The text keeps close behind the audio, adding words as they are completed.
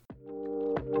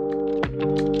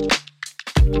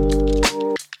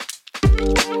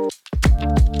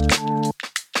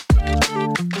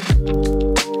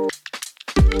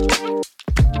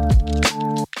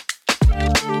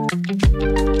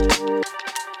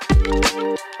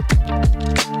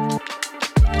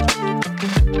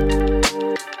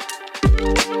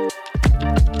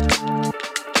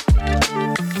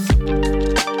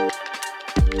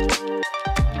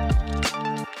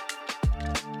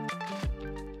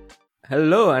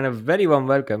Hello and a very warm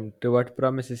welcome to what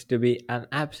promises to be an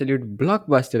absolute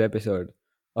blockbuster episode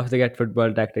of the Get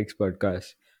Football Tactics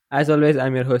podcast. As always,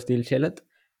 I'm your host Neil Shelat,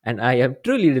 and I am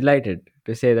truly delighted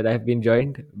to say that I have been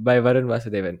joined by Varun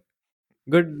Vasudevan.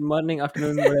 Good morning,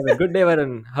 afternoon, whatever. Good day,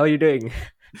 Varun. How are you doing?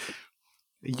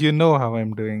 You know how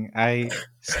I'm doing. I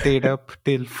stayed up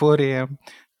till 4 a.m.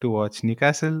 to watch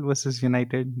Newcastle versus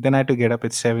United. Then I had to get up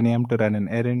at 7 a.m. to run an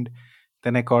errand.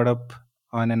 Then I caught up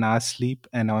on an hour's sleep,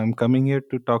 and now I'm coming here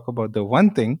to talk about the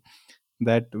one thing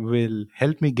that will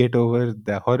help me get over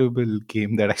the horrible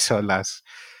game that I saw last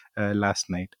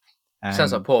night.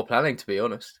 Sounds like And poor planning, to be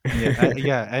honest.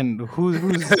 yeah, and who's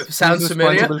Sounds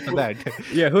familiar. responsible for that?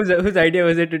 Yeah, whose idea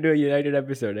was it to do a United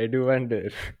episode? I do wonder.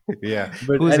 Yeah,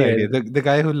 But whose anyways, idea? The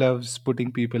guy who loves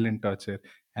putting people in torture.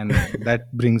 And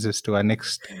that brings us to our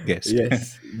next guest.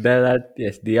 yes,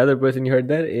 the other person you heard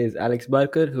there is Alex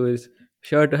Barker, who is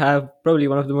sure to have probably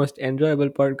one of the most enjoyable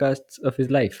podcasts of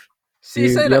his life. See, you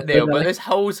say You up that, for it, Neil, but Alex? this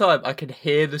whole time I can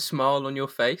hear the smile on your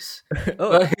face.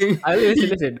 Oh, Like-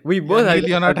 listen. We Yeah, both are Neil, gonna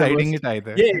you're have not the hiding most. it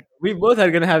either. Yeah, we both are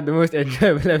gonna have the most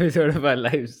enjoyable episode of our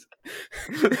lives.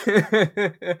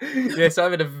 yes,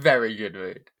 I'm in a very good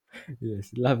mood.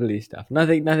 Yes, lovely stuff.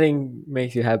 Nothing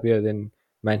makes you happier than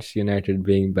Manchester United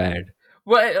being bad.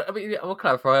 Well, I mean, I'll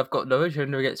clarify. I've got no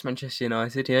agenda against Manchester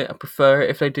United. Yeah, I prefer it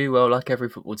if they do well, like every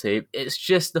football team. It's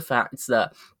just the fact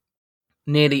that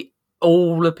nearly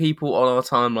all the people on our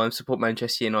timeline support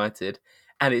Manchester United,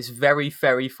 and it's very,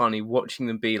 very funny watching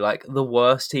them be like the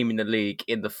worst team in the league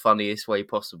in the funniest way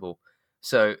possible.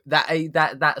 So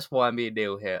that's why me and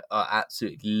Neil here are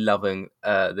absolutely loving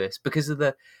this because of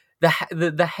the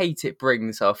hate it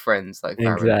brings our friends like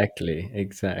Varun.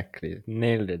 Exactly.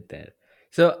 Nailed it there.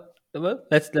 So, well,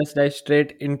 let's dive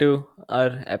straight into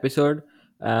our episode.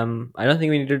 I don't think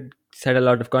we need to set a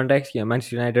lot of context. Yeah,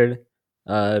 Manchester United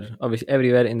are obviously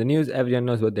everywhere in the news. Everyone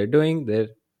knows what they're doing. They're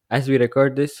as we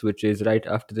record this, which is right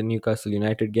after the Newcastle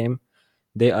United game,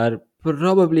 they are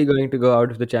probably going to go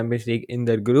out of the Champions League in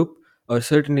their group, or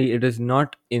certainly it is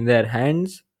not in their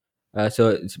hands. So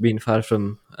it's been far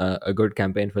from a good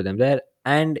campaign for them there.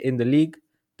 And in the league,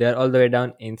 they are all the way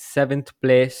down in seventh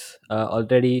place,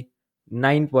 already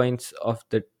 9 points off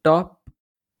the top,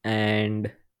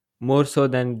 and more so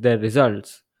than their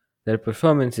results. Their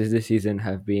performances this season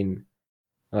have been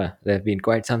they've been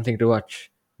quite something to watch.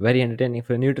 Very entertaining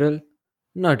for neutral,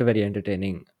 not very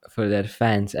entertaining for their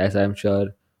fans, as I'm sure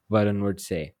Varun would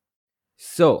say.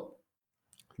 So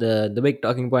the big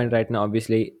talking point right now,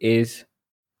 obviously, is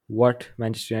what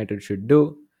Manchester United should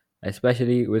do,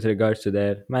 especially with regards to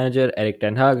their manager Eric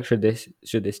Ten Hag. Should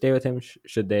they stay with him?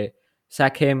 Should they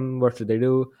sack him? What should they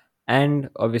do? And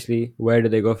obviously, where do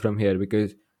they go from here?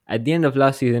 Because at the end of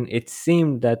last season, it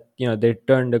seemed that they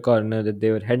turned the corner, that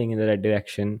they were heading in the right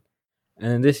direction,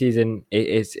 and this season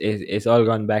it's all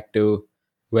gone back to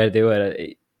where they were.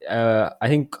 I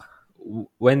think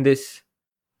when this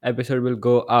episode will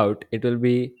go out, it will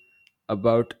be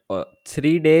about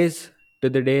 3 days to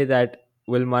the day that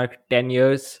will mark 10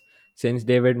 years since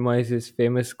David Moyes'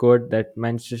 famous quote that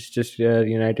Manchester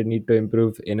United need to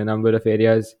improve in a number of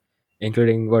areas,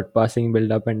 including what passing,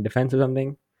 build up, and defense or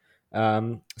something.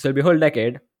 So it'll be a whole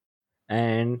decade,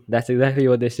 and that's exactly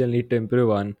what they still need to improve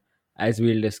on, as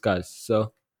we'll discuss.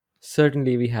 So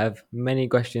certainly we have many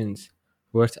questions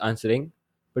worth answering,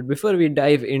 but before we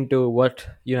dive into what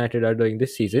United are doing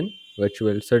this season, which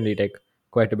will certainly take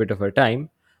quite a bit of our time,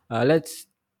 let's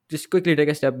just quickly take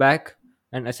a step back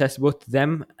and assess both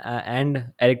them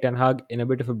and Eric Ten Hag in a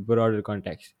bit of a broader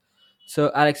context. So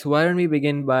Alex, why don't we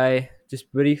begin by just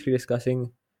briefly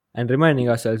discussing and reminding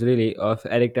ourselves really of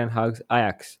Eric Ten Hag's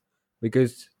Ajax,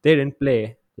 because they didn't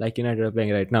play like United are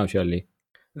playing right now, surely.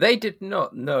 They did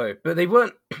not know, but they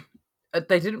weren't.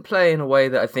 They didn't play in a way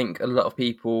that I think a lot of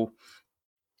people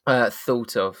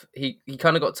thought of. He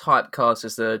kind of got typecast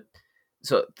as the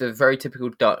very typical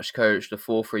Dutch coach, the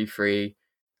 4-3-3.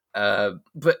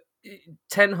 But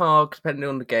Ten Hag, depending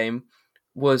on the game,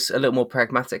 was a little more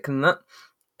pragmatic than that.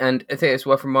 And I think it's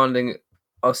worth reminding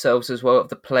ourselves as well of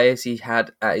the players he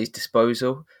had at his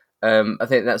disposal. I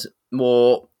think that's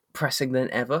more pressing than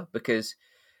ever because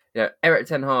Eric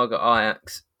Ten Hag at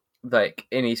Ajax, like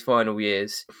in his final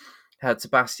years, had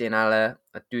Sebastian Aller,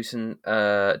 Dusan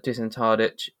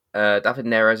Tadic, David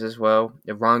Neres as well,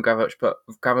 Ryan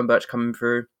Gravenberch coming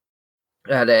through.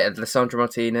 Lissandro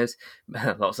Martinez,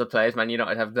 lots of players Man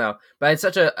United have now, but it's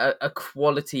such a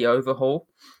quality overhaul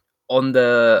on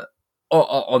the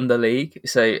league.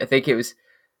 So I think it was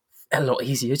a lot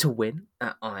easier to win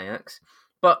at Ajax.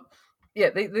 But yeah,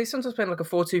 they sometimes play like a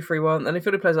 4-2-3-1, and they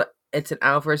feel the players like It's an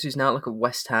Alvarez who's now like a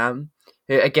West Ham.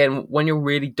 Again, when you're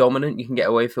really dominant, you can get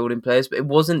away fielding players, but it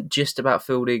wasn't just about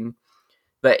fielding.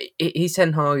 But he's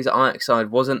Ten Hag's Ajax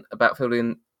side wasn't about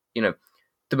fielding, you know,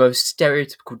 the most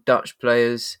stereotypical Dutch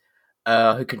players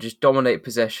who can just dominate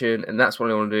possession, and that's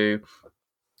what I want to do.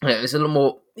 It's a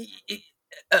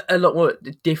lot more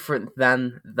different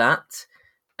than that.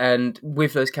 And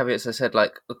with those caveats, I said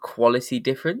like a quality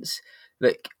difference.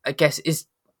 Like I guess is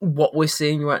what we're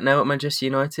seeing right now at Manchester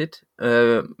United.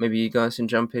 Maybe you guys can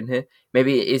jump in here.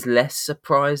 Maybe it is less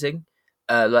surprising.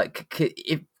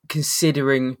 If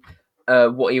considering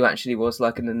what he actually was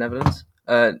like in the Netherlands.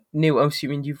 Neil, I'm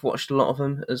assuming you've watched a lot of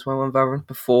him as well on Valorant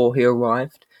before he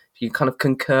arrived. Do you kind of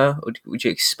concur, or would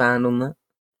you expand on that?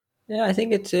 Yeah, I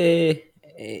think it's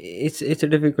a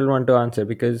difficult one to answer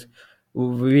because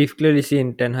we've clearly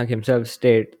seen Ten Hag himself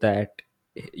state that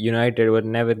United were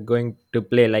never going to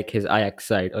play like his Ajax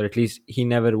side, or at least he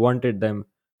never wanted them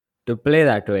to play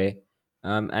that way.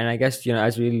 And I guess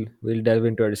as we'll delve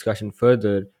into our discussion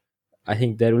further, I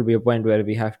think there will be a point where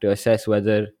we have to assess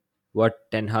whether what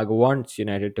Ten Hag wants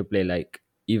United to play like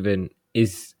even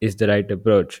is the right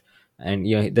approach. And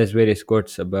there's various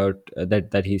quotes about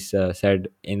that he's said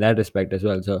in that respect as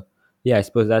well. So yeah, I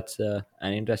suppose that's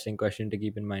an interesting question to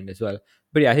keep in mind as well.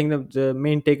 But yeah, I think the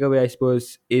main takeaway, I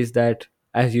suppose, is that,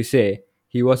 as you say,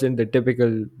 he wasn't the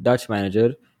typical Dutch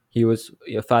manager. He was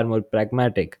far more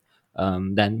pragmatic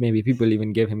than maybe people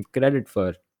even give him credit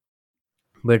for.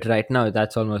 But right now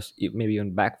that's almost maybe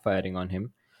even backfiring on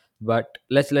him. But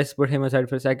let's put him aside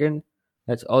for a second.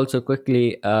 Let's also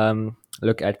quickly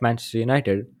look at Manchester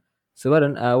United. So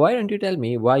Varun, why don't you tell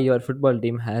me why your football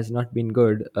team has not been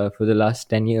good for the last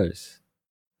 10 years,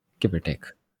 give or take?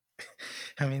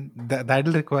 I mean,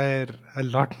 that'll require a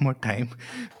lot more time,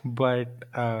 but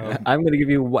I'm going to give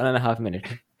you 1.5 minutes.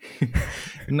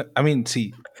 no, I mean,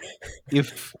 see,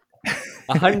 if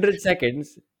 100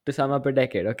 seconds to sum up a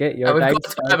decade. Okay, And your we've time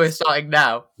got timer starts starting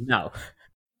now. now.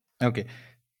 okay,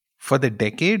 for the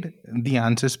decade, the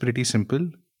answer is pretty simple: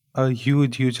 a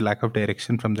huge lack of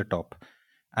direction from the top.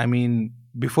 I mean,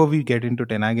 before we get into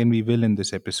Tenag, and we will in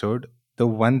this episode, the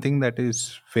one thing that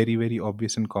is very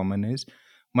obvious and common is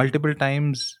multiple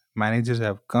times managers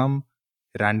have come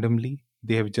randomly.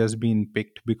 They have just been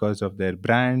picked because of their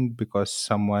brand, because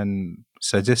someone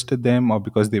suggested them, or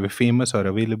because they were famous or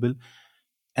available.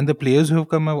 And the players who have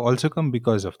come have also come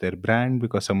because of their brand,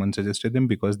 because someone suggested them,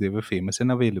 because they were famous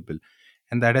and available.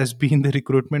 And that has been the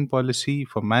recruitment policy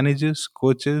for managers,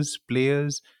 coaches,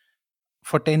 players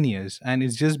for 10 years. And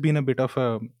it's just been a bit of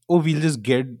a, oh, we'll just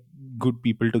get good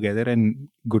people together and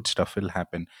good stuff will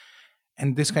happen.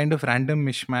 And this kind of random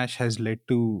mishmash has led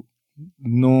to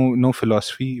no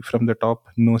philosophy from the top,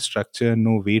 no structure,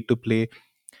 no way to play.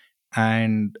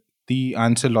 And the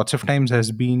answer lots of times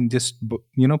has been just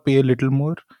pay a little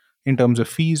more in terms of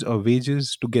fees or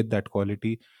wages to get that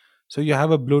quality. So you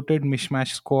have a bloated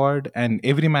mishmash squad, and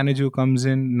every manager who comes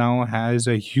in now has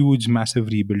a huge massive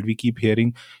rebuild. We keep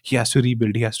hearing he has to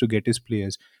rebuild, he has to get his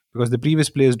players because the previous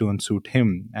players don't suit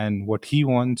him, and what he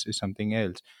wants is something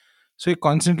else. So you're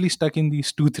constantly stuck in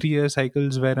these 2 3 year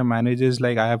cycles where a manager is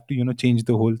like, I have to change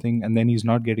the whole thing, and then he's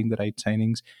not getting the right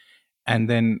signings, and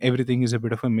then everything is a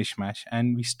bit of a mishmash.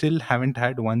 And we still haven't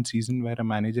had one season where a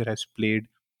manager has played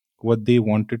what they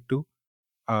wanted to,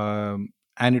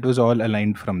 and it was all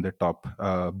aligned from the top,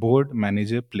 board,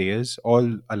 manager, players,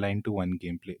 all aligned to one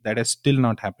gameplay. That has still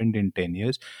not happened in 10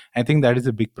 years. I think that is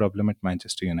a big problem at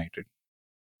Manchester United.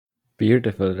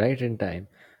 Beautiful, right in time.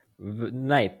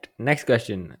 Night. Next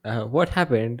question. What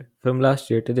happened from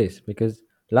last year to this? Because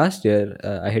last year,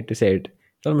 I hate to say it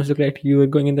almost looked like you were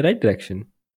going in the right direction.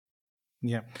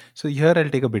 Yeah. So here I'll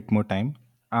take a bit more time.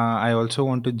 I also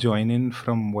want to join in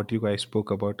from what you guys spoke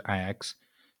about Ajax.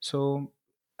 So,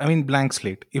 I mean, blank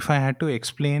slate. If I had to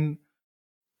explain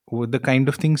the kind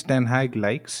of things Ten Hag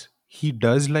likes, he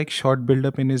does like short build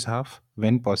up in his half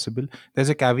when possible. There's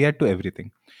a caveat to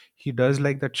everything. He does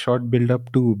like that short build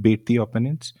up to bait the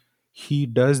opponents. He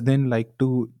does then like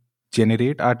to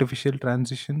generate artificial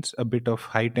transitions, a bit of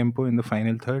high tempo in the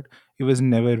final third. He was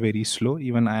never very slow.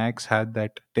 Even Ajax had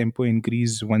that tempo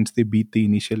increase once they beat the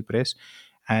initial press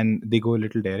and they go a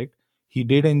little direct. He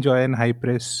did enjoy an high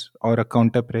press or a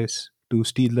counter press to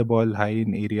steal the ball high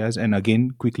in areas and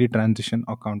again quickly transition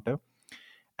or counter.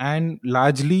 And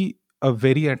largely a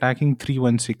very attacking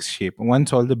 3-1-6 shape.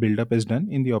 Once all the build up is done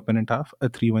in the opponent half, a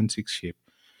 3-1-6 shape.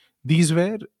 These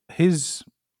were his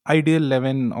ideal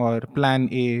 11 or plan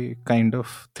A kind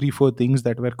of 3 4 things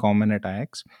that were common at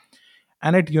Ajax.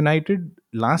 And at United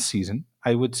last season,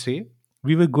 I would say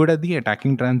we were good at the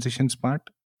attacking transitions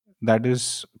part. That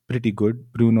is pretty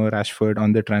good. Bruno Rashford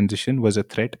on the transition was a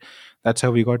threat. That's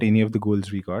how we got any of the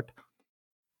goals we got.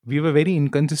 We were very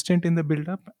inconsistent in the build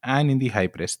up and in the high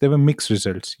press. There were mixed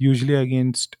results. Usually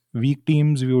against weak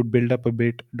teams, we would build up a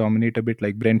bit, dominate a bit,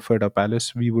 like Brentford or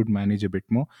Palace, we would manage a bit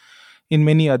more. In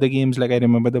many other games, like I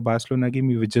remember the Barcelona game,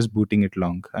 we were just booting it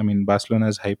long. I mean,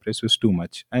 Barcelona's high press was too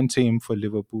much. And same for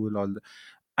Liverpool,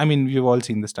 I mean, we've all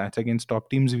seen the stats against top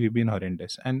teams. We've been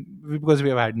horrendous, and because we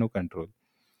have had no control.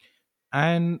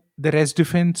 And the rest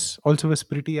defense also was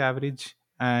pretty average.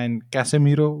 And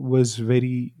Casemiro was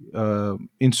very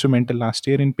instrumental last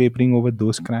year in papering over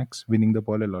those cracks, winning the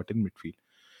ball a lot in midfield.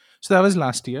 So that was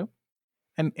last year,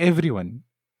 and everyone,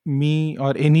 me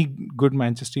or any good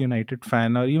Manchester United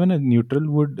fan or even a neutral,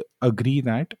 would agree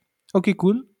that okay,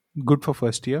 cool, good for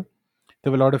first year.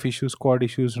 There were a lot of issues, squad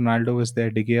issues. Ronaldo was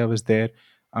there, De Gea was there.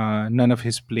 None of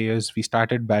his players. We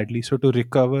started badly, so to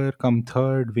recover, come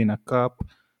third, win a cup,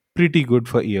 pretty good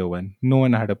for year one. No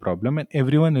one had a problem, and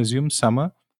everyone assumed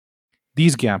summer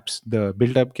these gaps, the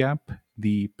build-up gap,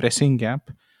 the pressing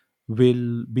gap,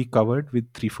 will be covered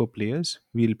with 3 4 players.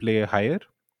 We'll play higher.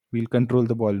 We'll control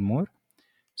the ball more.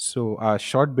 So our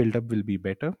short build-up will be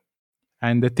better.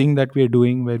 And the thing that we are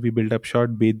doing where we build up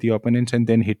short, bait the opponents, and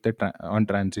then hit on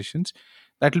transitions,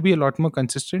 that will be a lot more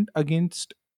consistent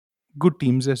against good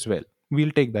teams as well.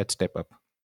 We'll take that step up.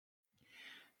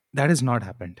 That has not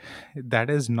happened. That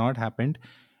has not happened.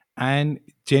 And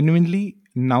genuinely,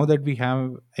 now that we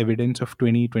have evidence of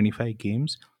 20 25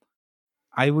 games,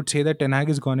 I would say that Ten Hag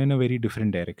has gone in a very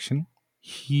different direction.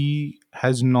 He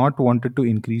has not wanted to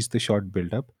increase the short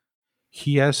build up.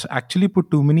 He has actually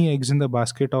put too many eggs in the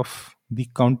basket of the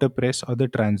counter press or the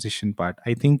transition part.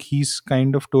 I think he's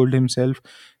kind of told himself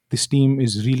this team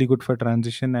is really good for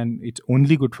transition and it's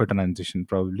only good for transition,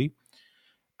 probably.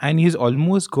 And he's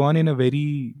almost gone in a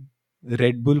very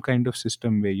Red Bull kind of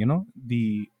system way,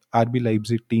 the RB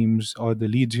Leipzig teams or the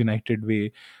Leeds United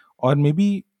way, or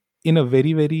maybe in a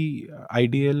very, very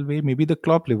ideal way, maybe the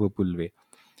Klopp Liverpool way,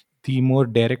 the more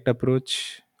direct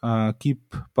approach,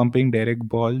 keep pumping direct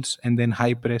balls, and then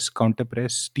high press, counter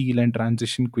press, steal, and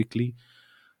transition quickly.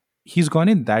 He's gone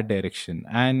in that direction.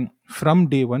 And from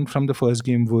day one, from the first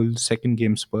game, Wolves, second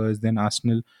game, Spurs, then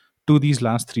Arsenal, to these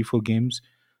last 3 4 games,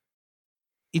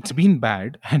 it's been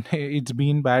bad and it's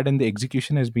been bad and the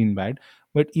execution has been bad.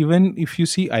 But even if you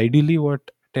see ideally what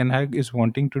Ten Hag is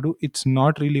wanting to do, it's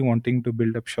not really wanting to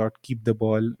build up short, keep the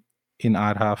ball in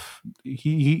our half.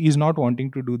 He is not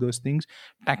wanting to do those things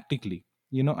tactically,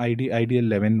 ideal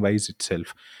 11 wise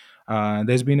itself.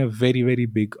 There's been a very, very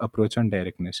big approach on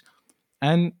directness.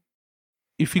 And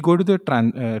if you go to the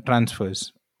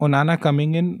transfers, Onana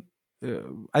coming in,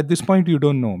 at this point you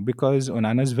don't know, because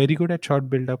Onana is very good at short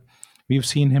build up. We've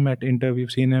seen him at Inter,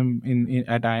 we've seen him in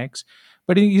at Ajax,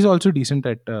 but he's also decent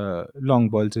at long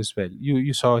balls as well.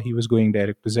 You saw he was going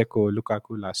direct to Zeko,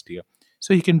 Lukaku last year,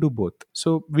 so he can do both.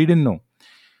 So we didn't know.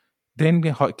 Then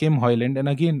came Hoyland, and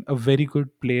again a very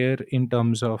good player in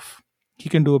terms of he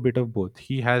can do a bit of both.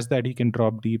 He has that he can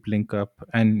drop deep, link up,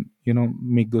 and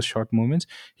make those short movements.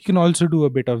 He can also do a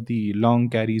bit of the long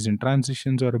carries and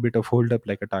transitions, or a bit of hold up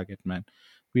like a target man.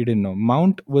 We didn't know.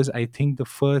 Mount was, I think, the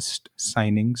first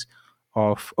signings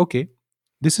of okay,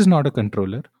 this is not a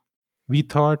controller. We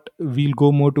thought we'll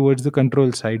go more towards the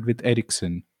control side with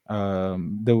Ericsson.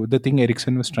 The thing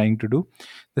Ericsson was trying to do,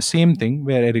 the same thing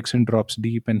where Ericsson drops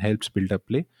deep and helps build up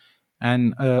play,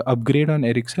 and upgrade on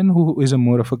Ericsson, who is a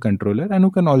more of a controller and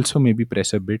who can also maybe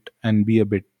press a bit and be a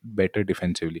bit better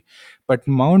defensively. But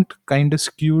Mount kind of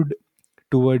skewed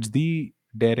towards the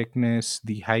directness,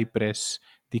 the high press,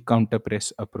 the counter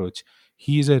press approach.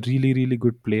 He is a really, really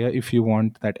good player if you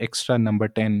want that extra number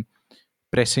 10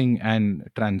 pressing and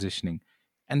transitioning.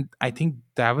 And I think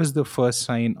that was the first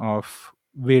sign of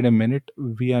wait a minute,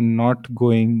 we are not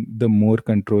going the more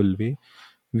control way,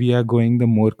 we are going the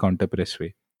more counter press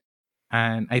way.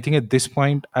 And I think at this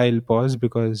point I'll pause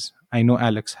because I know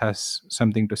Alex has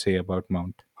something to say about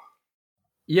Mount.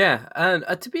 Yeah, and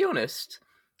to be honest,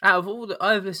 out of all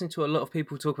I've listened to a lot of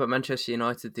people talk about Manchester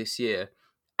United this year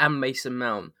and Mason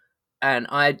Mount, and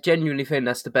I genuinely think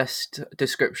that's the best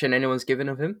description anyone's given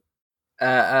of him.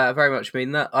 I very much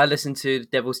mean that. I listened to the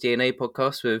Devil's DNA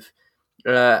podcast with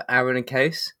Aaron and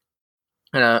Case,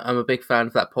 and I'm a big fan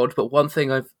of that pod. But one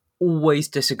thing I've always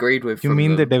disagreed with. You from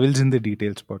mean them, the Devils in the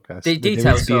Details podcast? The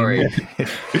Details, sorry.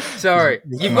 Sorry.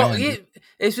 You've got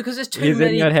it's because there's too He's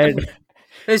many. in your head.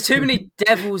 There's too many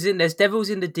devils in. There's devils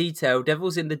in the detail,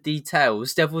 devils in the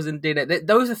details, devils in dinner.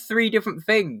 Those are 3 different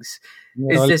things.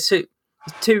 There's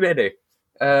too many.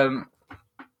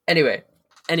 Anyway,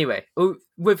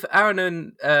 with Aaron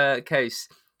and Case,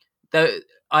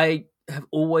 I have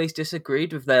always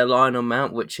disagreed with their line on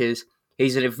Mount, which is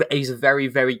he's a very,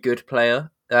 very good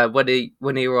player. When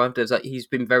he arrived, it was like he's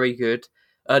been very good.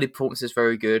 Early performance is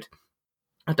very good.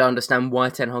 I don't understand why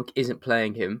Ten Hag isn't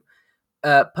playing him.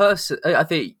 I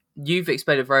think you've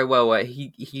explained it very well. Where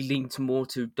he leans more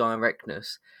to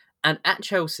directness, and at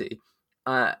Chelsea,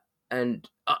 and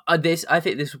this I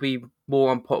think this will be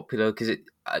more unpopular because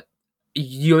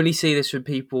you only see this from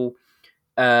people.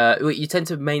 You tend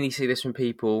to mainly see this from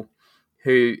people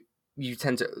who you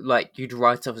tend to like. You'd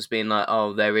write off as being like,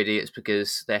 oh, they're idiots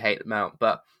because they hate them out.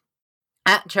 But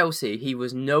at Chelsea, he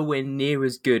was nowhere near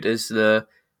as good as the.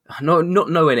 No, not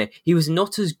nowhere near. He was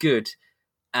not as good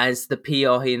as the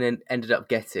PR he ended up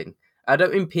getting. I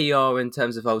don't mean PR in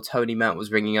terms of Tony Mount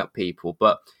was ringing up people,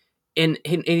 but in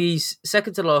his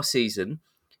second to last season,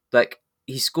 like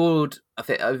he scored, I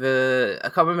think I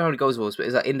can't remember how many goals it was, but it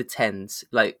was like in the tens.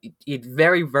 Like he had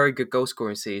very very good goal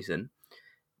scoring season,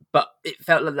 but it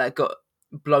felt like that got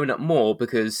blown up more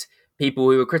because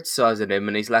people who were criticising him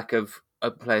and his lack of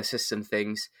open player system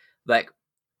things, like,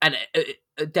 and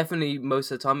definitely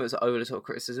most of the time it was over the top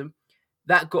criticism.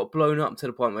 That got blown up to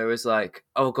the point where it was like,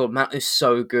 oh god, Mount is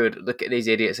so good. Look at these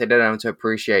idiots. They don't know how to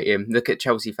appreciate him. Look at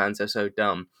Chelsea fans, they're so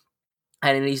dumb.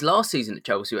 And in his last season at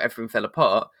Chelsea, where everything fell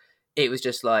apart, it was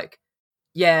just like,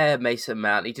 yeah, Mason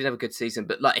Mount, he did have a good season,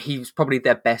 but like he was probably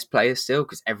their best player still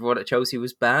because everyone at Chelsea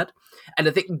was bad. And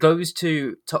I think those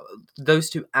two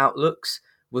outlooks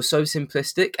were so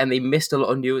simplistic, and they missed a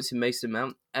lot of nuance in Mason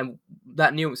Mount. And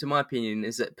that nuance, in my opinion,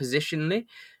 is that positionally,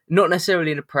 not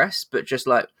necessarily in a press, but just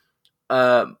like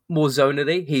more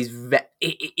zonally,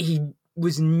 he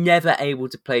was never able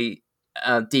to play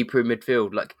deeper in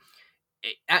midfield. Like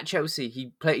at Chelsea,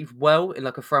 he played well in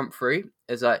like a front three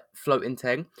as like floating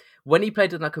 10. When he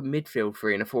played in like a midfield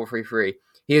three in a 4-3-3,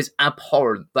 he was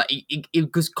abhorrent. Like he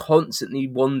was constantly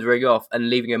wandering off and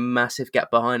leaving a massive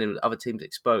gap behind him with other teams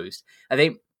exposed. I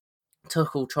think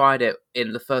Tuchel tried it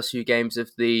in the first few games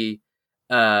of the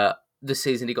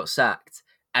season he got sacked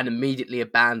and immediately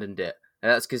abandoned it.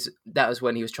 And that's because that was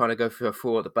when he was trying to go for a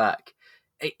 4 at the back.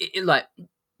 Like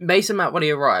Mason Mount, when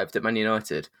he arrived at Man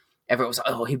United, everyone was like,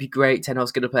 oh, he'd be great. Ten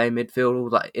Hag's going to play in midfield or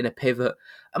like in a pivot.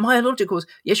 And my logic was,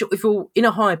 yeah, sure, if you're in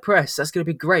a high press, that's going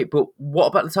to be great. But what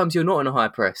about the times you're not in a high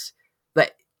press?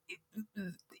 Like,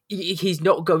 he's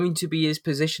not going to be as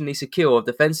positionally secure or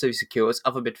defensively secure as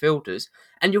other midfielders.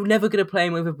 And you're never going to play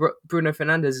him with Bruno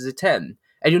Fernandes as a 10.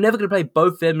 And you're never going to play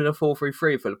both of them in a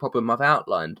 4-3-3 for the problem I've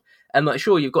outlined. And like,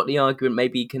 sure, you've got the argument,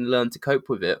 maybe he can learn to cope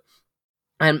with it.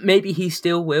 And maybe he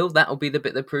still will. That'll be the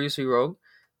bit that proves me wrong.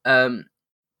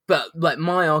 But like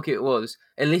my argument was,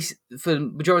 at least for the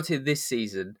majority of this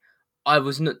season, I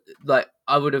was not like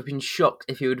I would have been shocked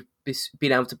if he would have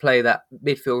been able to play that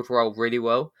midfield role really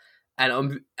well.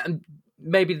 And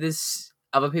maybe there's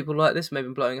other people like this, maybe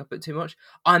I'm blowing up it too much.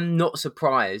 I'm not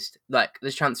surprised. Like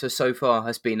the transfer so far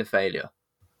has been a failure.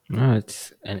 No,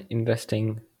 it's an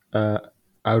interesting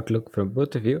outlook from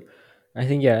both of you. I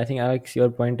think Alex, your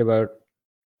point about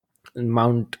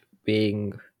Mount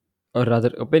being, or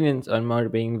rather opinions on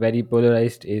Mount being very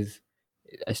polarized is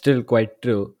still quite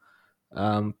true.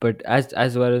 But as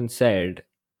Varun said,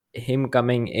 him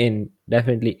coming in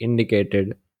definitely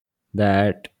indicated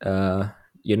that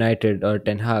United or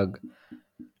Ten Hag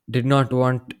did not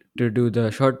want to do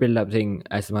the short build-up thing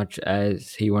as much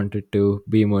as he wanted to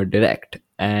be more direct,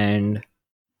 and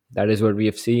that is what we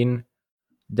have seen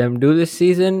them do this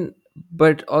season.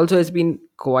 But also, it's been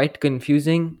quite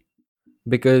confusing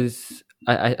because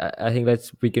I think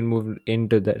we can move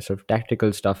into the sort of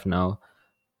tactical stuff now.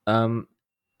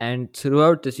 And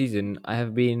throughout the season, I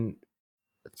have been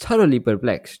thoroughly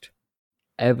perplexed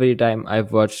every time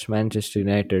I've watched Manchester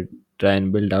United try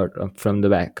and build out from the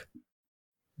back,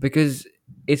 because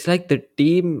it's like the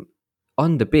team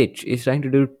on the pitch is trying to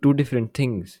do two different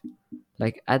things.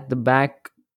 Like at the back,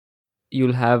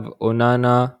 you'll have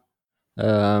Onana.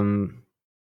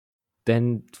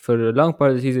 Then for a long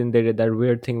part of the season, they did that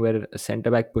weird thing where a centre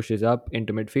back pushes up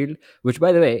into midfield, which,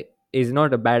 by the way, is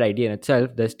not a bad idea in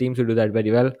itself. There's teams who do that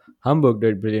very well. Hamburg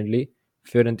did it brilliantly.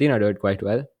 Fiorentina did it quite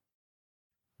well.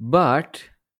 But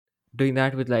doing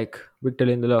that with like Victor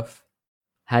Lindelof,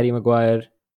 Harry Maguire,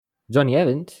 Johnny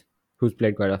Evans, who's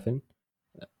played quite often,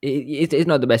 it's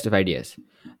not the best of ideas.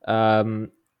 And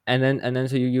then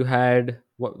so you had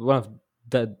one of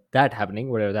that happening,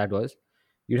 whatever that was.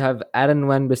 You'd have Aaron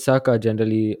Wan-Bissaka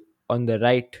generally on the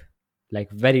right, like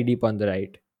very deep on the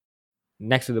right,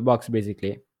 next to the box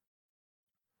basically.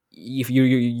 If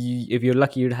if you're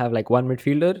lucky, you'd have like one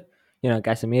midfielder,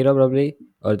 Casemiro probably,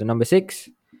 or the number 6,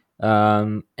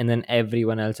 and then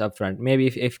everyone else up front. Maybe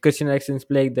if Christian Eriksen's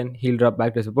playing, then he'll drop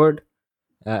back to support.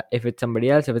 If it's somebody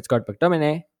else, if it's Scott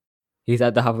McTominay, he's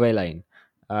at the halfway line.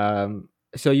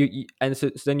 So so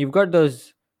then you've got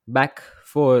those back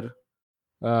four,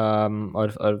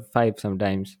 or five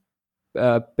sometimes,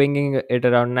 pinging it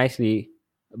around nicely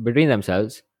between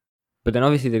themselves. But then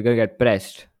obviously they're gonna get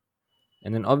pressed,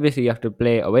 and then obviously you have to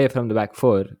play away from the back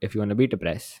four if you want to beat a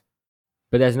press.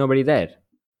 But there's nobody there,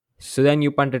 so then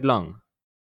you punt it long.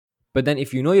 But then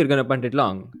if you know you're gonna punt it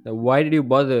long, then why did you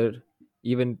bother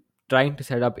even trying to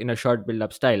set up in a short build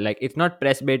up style? Like, it's not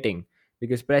press baiting,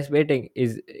 because press baiting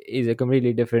is a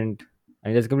completely different,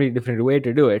 and there's a completely different way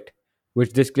to do it,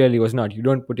 which this clearly was not. You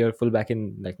don't put your fullback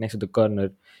in like next to the corner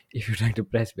if you're trying to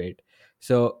press bait.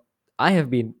 So I have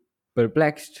been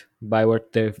perplexed by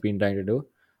what they've been trying to do.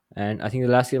 And I think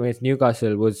the last game against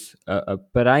Newcastle was a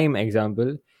prime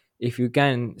example. If you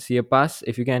can see a pass,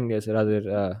 if you can, yes,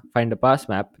 rather, find a pass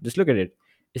map, just look at it.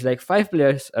 It's like five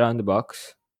players around the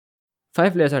box,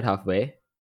 five players at halfway,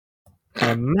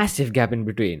 and a massive gap in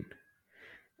between.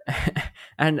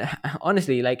 And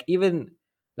honestly, like even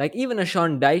a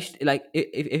Sean Dyche, like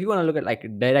if you want to look at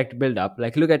like direct build up,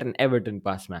 like look at an Everton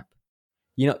pass map.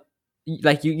 You know,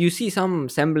 like you see some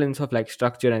semblance of like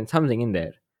structure and something in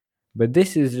there. But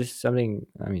this is just something.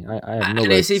 I mean, I have no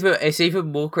And it's words.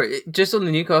 even more just on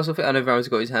the Newcastle thing. I know Varon's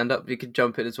got his hand up. You could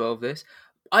jump in as well with this.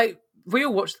 I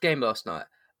real watched the game last night.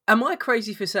 Am I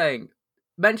crazy for saying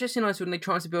Manchester United, when they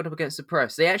tried to build up against the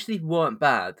press, they actually weren't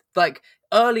bad. Like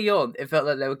early on, it felt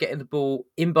like they were getting the ball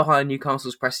in behind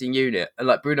Newcastle's pressing unit, and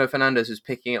like Bruno Fernandes was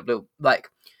picking up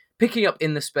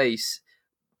in the space,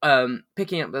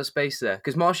 picking up the space there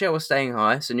because Martial was staying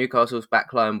high, so Newcastle's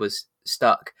back line was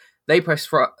stuck. They pressed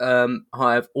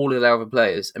high of all of their other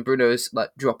players, and Bruno was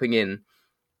like dropping in.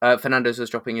 Fernandes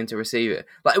was dropping in to receive it.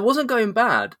 Like it wasn't going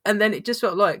bad, and then it just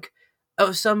felt like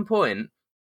at some point,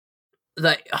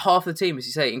 like half the team, as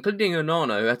you say, including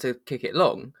Onana, who had to kick it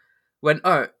long, went,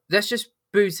 "Oh, let's just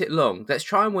boot it long. Let's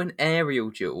try and win aerial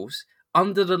duels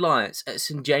under the lights at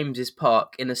St James's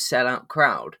Park in a sellout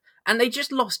crowd." And they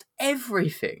just lost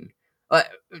everything. Like,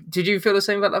 did you feel the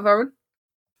same about that, Varon?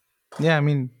 Yeah, I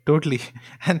mean, totally.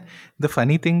 And the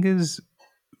funny thing is,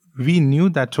 we knew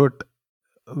that's what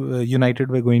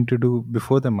United were going to do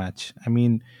before the match. I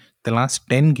mean, the last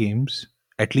 10 games,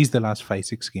 at least the last 5,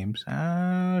 6 games,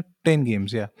 10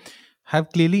 games, yeah, have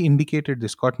clearly indicated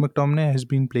this. Scott McTominay has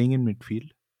been playing in midfield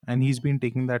and he's been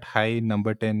taking that high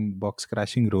number 10 box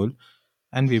crashing role,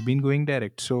 and we've been going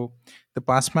direct. So, the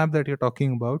pass map that you're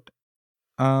talking about,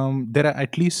 there are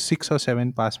at least 6 or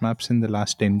 7 pass maps in the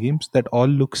last 10 games that all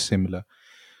look similar.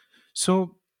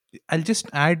 So I'll just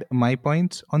add my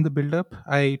points on the build up.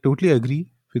 I totally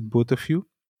agree with both of you.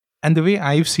 And the way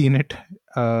I've seen it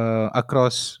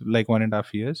across like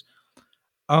 1.5 years,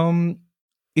 um,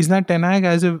 is that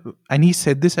Tenag and he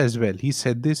said this as well. He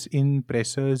said this in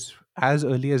pressers as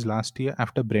early as last year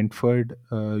after Brentford,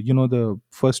 the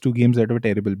first 2 games that were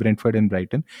terrible, Brentford and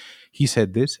Brighton. He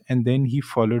said this, and then he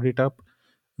followed it up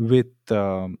with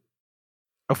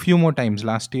a few more times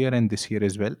last year and this year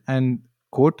as well. And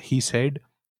quote, he said,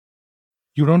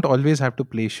 "You don't always have to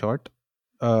play short.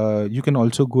 You can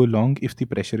also go long if the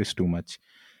pressure is too much."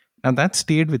 Now that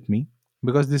stayed with me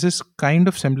because this is kind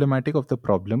of emblematic of the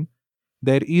problem.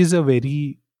 There is a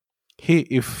very, hey,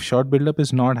 if short build-up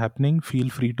is not happening, feel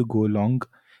free to go long.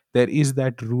 There is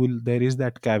that rule, there is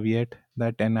that caveat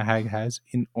that Ten Hag has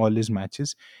in all his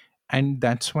matches, and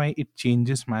that's why it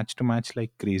changes match to match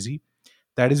like crazy.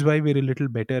 That is why we're a little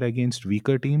better against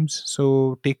weaker teams.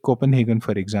 So take Copenhagen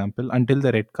for example. Until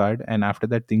the red card, and after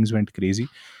that things went crazy.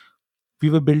 We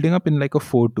were building up in like a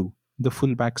 4-2. The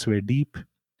fullbacks were deep.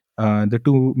 The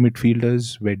two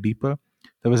midfielders were deeper.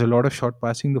 There was a lot of short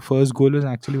passing. The first goal was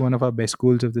actually one of our best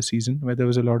goals of the season, where there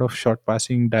was a lot of short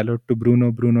passing. Dalot to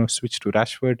Bruno, Bruno switched to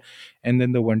Rashford, and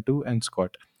then the 1-2 and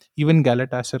Scott. Even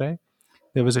Galatasaray,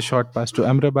 there was a short pass to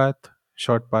Amrabat,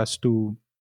 short pass to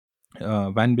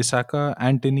Van Bissaka,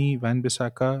 Anthony Van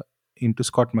Bissaka into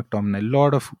Scott McTominay. A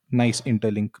lot of nice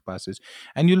interlink passes.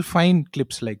 And you'll find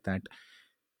clips like that.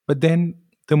 But then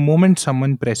the moment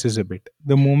someone presses a bit,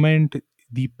 the moment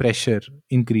the pressure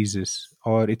increases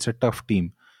or it's a tough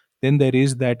team, then there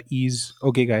is that ease.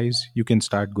 Okay, guys, you can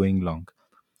start going long.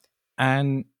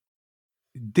 And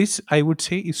this, I would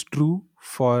say, is true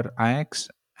for Ajax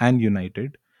and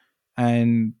United.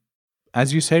 And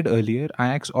as you said earlier,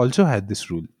 Ajax also had this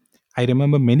rule. I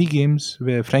remember many games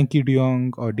where Frankie de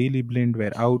Jong or Daley Blind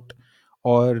were out,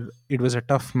 or it was a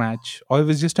tough match, or it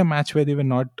was just a match where they were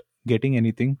not getting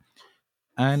anything.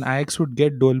 And Ajax would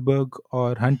get Dolberg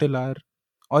or Huntelaar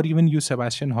or even use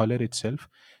Sebastian Haller itself.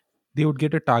 They would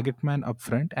get a target man up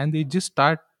front and they just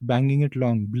start banging it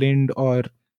long. Blind or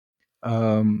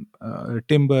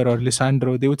Timber or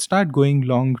Lisandro, they would start going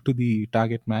long to the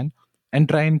target man and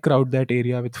try and crowd that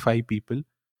area with five people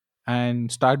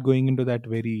and start going into that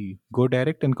very go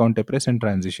direct and counter press and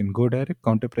transition, go direct,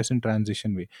 counter press and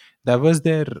transition way. That was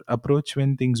their approach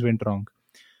when things went wrong.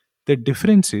 The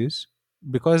difference is,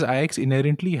 because Ajax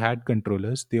inherently had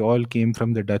controllers, they all came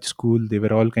from the Dutch school, they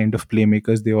were all kind of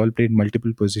playmakers, they all played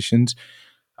multiple positions.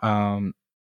 Um,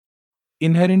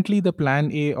 Inherently the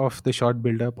plan A of the shot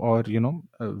build up, or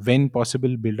when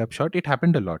possible build up shot, it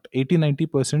happened a lot.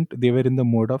 80-90% they were in the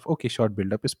mode of, okay, shot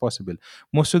build up is possible.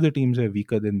 Most of the teams are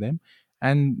weaker than them,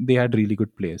 and they had really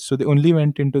good players, so they only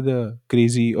went into the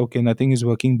crazy, okay, nothing is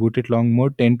working, boot it long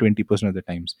mode 10-20% of the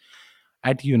times.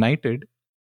 At United,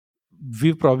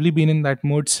 we've probably been in that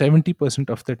mode 70%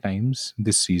 of the times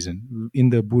this season, in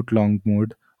the boot long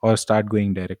mode or start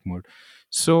going direct mode.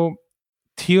 So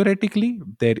theoretically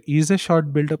there is a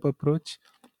short build up approach.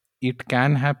 It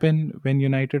can happen when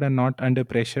United are not under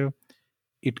pressure.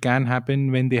 It can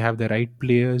happen when they have the right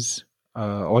players.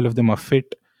 All of them are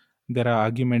fit. There are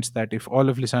arguments that if all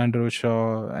of Lisandro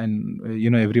Shaw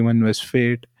and everyone was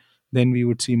fit, then we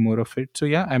would see more of it. So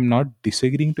yeah, I'm not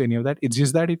disagreeing to any of that. It's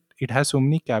just that it has so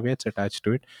many caveats attached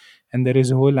to it, and there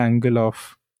is a whole angle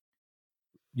of,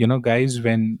 guys,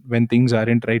 when things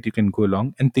aren't right, you can go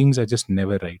long, and things are just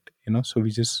never right. So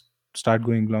we just start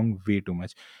going long way too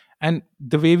much. And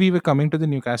the way we were coming to the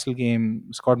Newcastle game,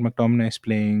 Scott McTominay is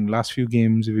playing. Last few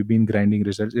games we've been grinding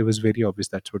results. It was very obvious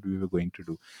that's what we were going to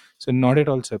do. So not at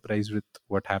all surprised with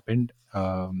what happened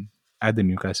at the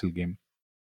Newcastle game.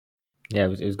 Yeah,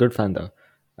 it was good fun though,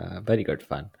 very good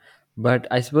fun. But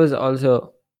I suppose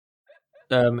also,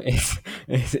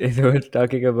 it's worth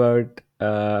talking about.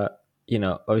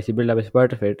 Obviously, build up is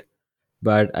part of it,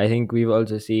 but I think we've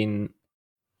also seen,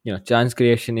 chance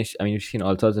creation is. I mean, we've seen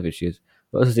all sorts of issues.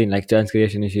 We've also seen like chance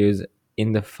creation issues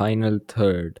in the final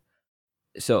third.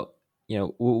 So,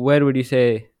 where would you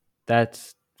say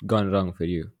that's gone wrong for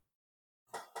you?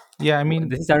 Yeah, I mean,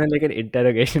 This sounded like an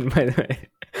interrogation, by the way.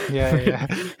 yeah, yeah.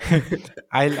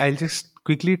 I'll just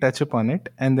quickly touch upon it,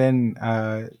 and then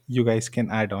you guys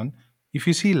can add on. If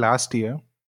you see last year,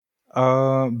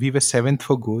 we were seventh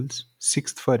for goals,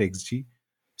 sixth for XG,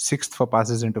 sixth for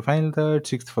passes into final third,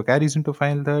 sixth for carries into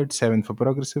final third, seventh for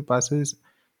progressive passes,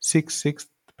 sixth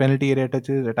penalty area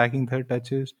touches, attacking third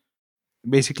touches.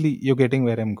 Basically, you're getting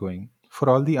where I'm going. For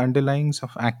all the underlyings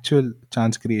of actual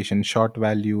chance creation, shot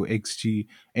value, XG,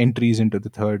 entries into the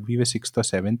third, we were sixth or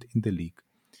seventh in the league.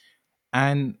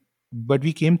 And but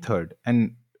we came third,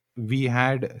 and we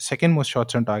had second most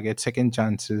shots on target, second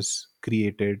chances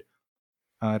created.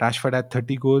 Rashford had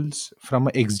 30 goals from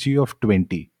a XG of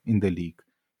 20 in the league.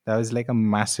 That was like a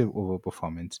massive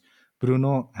overperformance.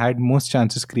 Bruno had most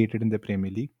chances created in the Premier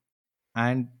League,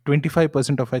 and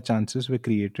 25% of our chances were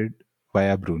created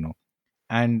via Bruno,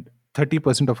 and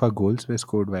 30% of our goals were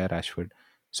scored via Rashford.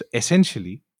 So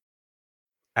essentially,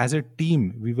 as a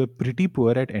team, we were pretty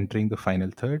poor at entering the final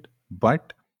third,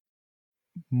 but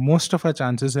most of our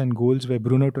chances and goals were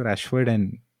Bruno to Rashford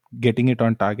and getting it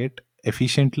on target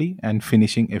efficiently and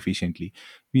finishing efficiently.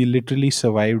 We literally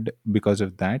survived because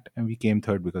of that, and we came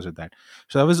third because of that.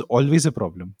 So that was always a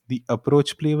problem. The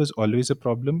approach play was always a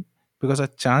problem because our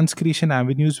chance creation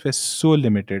avenues were so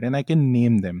limited, and I can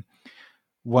name them.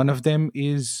 One of them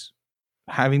is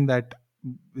having that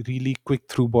really quick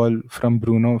through ball from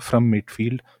Bruno from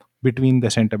midfield between the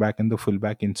centre back and the full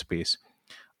back in space.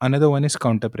 Another one is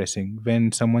counter pressing,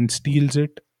 when someone steals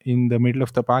it in the middle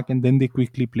of the park and then they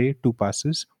quickly play two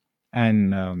passes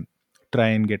and try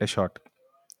and get a shot.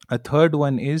 A third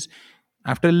one is,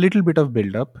 after a little bit of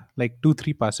build up, like two,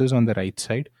 three passes on the right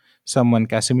side, someone,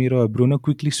 Casemiro or Bruno,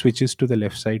 quickly switches to the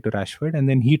left side to Rashford, and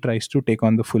then he tries to take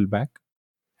on the fullback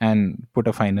and put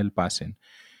a final pass in.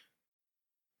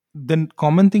 The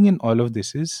common thing in all of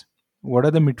this is, what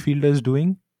are the midfielders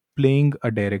doing? Playing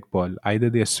a direct ball. Either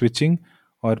they are switching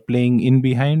or playing in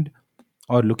behind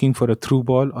or looking for a through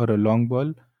ball or a long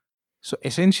ball. So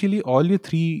essentially, all your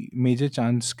three major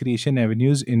chance creation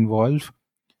avenues involve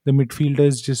the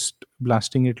midfielders just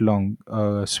blasting it long,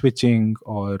 switching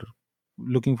or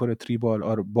looking for a three ball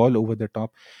or a ball over the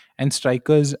top, and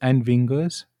strikers and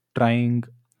wingers trying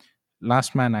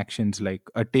last man actions like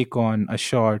a take on, a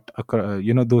shot,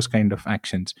 those kind of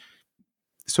actions.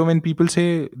 So when people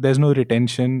say there's no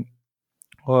retention,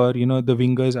 or the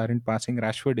wingers aren't passing,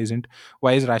 Rashford isn't,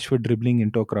 why is Rashford dribbling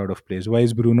into a crowd of players? Why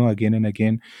is Bruno again and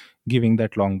again giving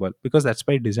that long ball? Because that's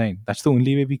by design. That's the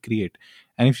only way we create.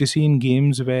 And if you see in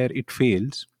games where it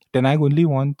fails, Ten Hag only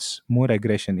wants more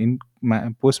aggression. In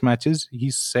post matches, he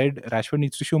said Rashford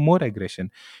needs to show more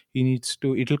aggression. He needs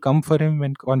to. It'll come for him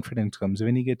when confidence comes.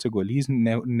 When he gets a goal, he's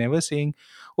never saying,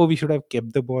 "Oh, we should have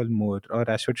kept the ball more," or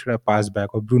Rashford should have passed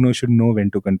back, or Bruno should know when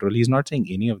to control. He's not saying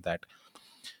any of that.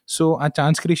 So our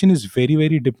chance creation is very,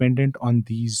 very dependent on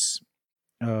these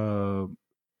uh,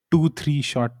 2 3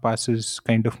 short passes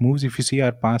kind of moves. If you see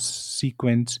our pass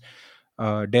sequence,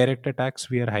 direct attacks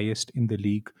we are highest in the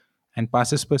league, and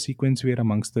passes per sequence we are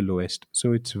amongst the lowest.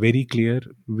 So it's very clear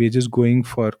we're just going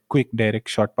for quick direct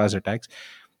short pass attacks.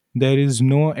 There is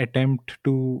no attempt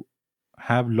to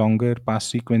have longer pass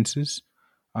sequences,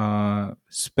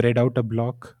 spread out a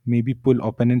block, maybe pull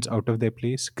opponents out of their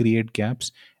place, create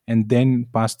gaps, and then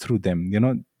pass through them.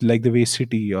 Like the way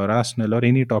City or Arsenal or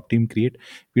any top team create,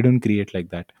 we don't create like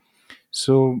that.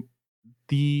 So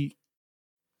the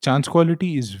chance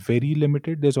quality is very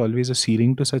limited. There's always a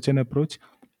ceiling to such an approach.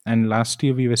 And last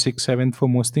year we were sixth, seventh for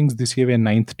most things. This year we're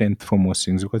ninth, tenth for most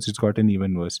things because it's gotten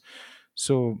even worse.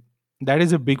 So that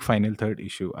is a big final third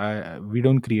issue. We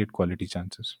don't create quality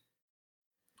chances.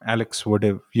 Alex, what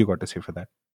have you got to say for that?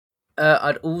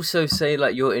 I'd also say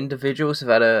like your individuals have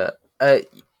had a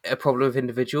problem with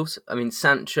individuals. I mean,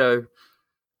 Sancho.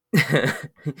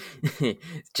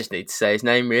 Just need to say his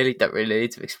name. Really, don't really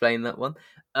need to explain that one.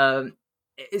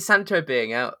 Sancho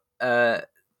being out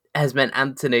has meant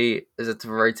Anthony has had to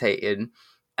rotate in,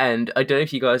 and I don't know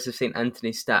if you guys have seen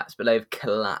Anthony's stats, but they've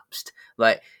collapsed.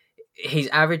 Like he's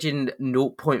averaging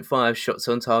 0.5 shots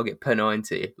on target per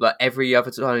 90. Like every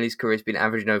other time in his career, he's been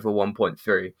averaging over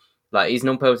 1.3. Like his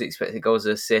non-penalty expected goals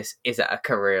and assists is at a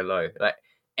career low. Like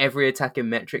every attacking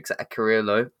metrics at a career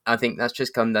low. I think that's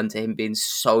just come down to him being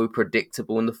so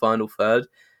predictable in the final third.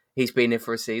 He's been here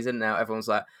for a season now. Everyone's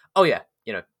like, oh yeah,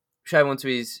 show him onto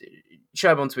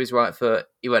his right foot.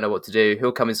 He won't know what to do.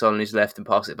 He'll come inside on his left and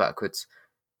pass it backwards.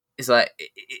 It's like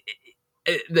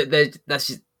that's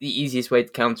just the easiest way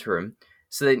to counter him.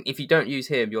 So then, if you don't use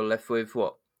him, you're left with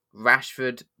what?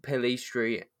 Rashford,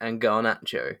 Pelistri, and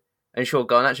Garnacho. And sure,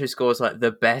 Garnacho scores like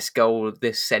the best goal of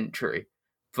this century,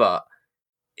 but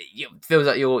it feels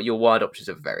like your wide options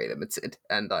are very limited,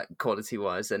 and like quality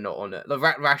wise, they're not on it.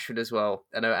 Like Rashford as well.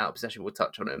 I know out of possession we'll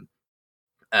touch on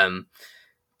him.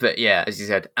 But yeah, as you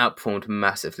said, outperformed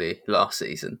massively last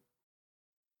season.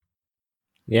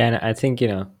 Yeah, and I think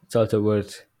it's also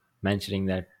worth mentioning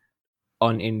that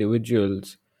on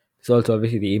individuals, it's also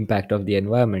obviously the impact of the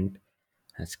environment.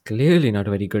 That's clearly not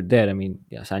very good there. I mean,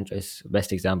 yeah, Sancho is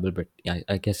best example, but yeah,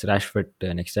 I guess Rashford to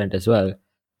an extent as well.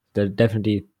 They're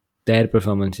definitely their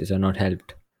performances are not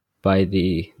helped by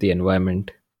the environment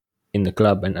in the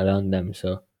club and around them.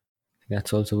 So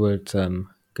that's also worth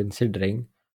considering.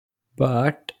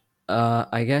 But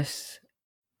I guess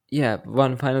yeah,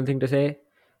 one final thing to say: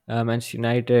 Manchester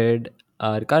United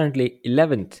are currently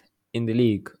 11th in the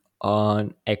league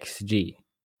on XG,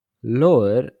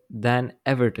 lower than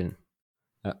Everton.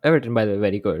 Everton, by the way,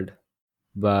 very good.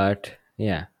 But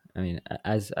yeah, I mean,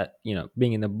 as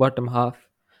being in the bottom half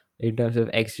in terms of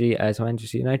XG as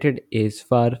Manchester United is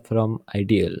far from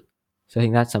ideal. So I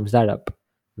think that sums that up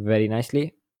very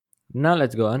nicely. Now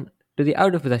let's go on to the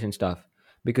out of possession stuff.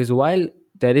 Because while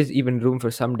there is even room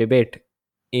for some debate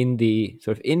in the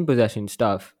sort of in possession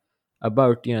stuff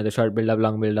about the short build up,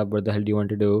 long build up, what the hell do you want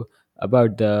to do,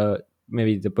 about the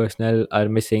maybe the personnel are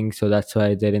missing, so that's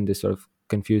why they're in this sort of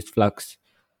confused flux.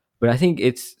 But I think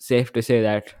it's safe to say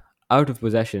that out of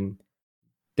possession,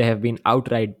 they have been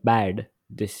outright bad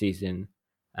this season.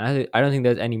 And I don't think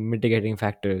there's any mitigating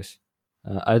factors.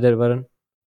 Are there, Varun?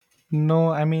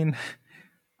 No, I mean,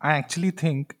 I actually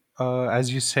think,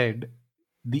 as you said,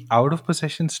 the out of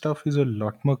possession stuff is a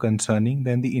lot more concerning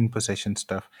than the in possession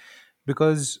stuff,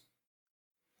 because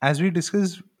as we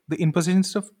discussed, the in possession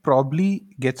stuff probably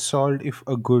gets solved if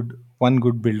one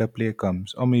good build up player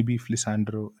comes, or maybe if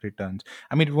Lisandro returns.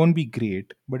 I mean, it won't be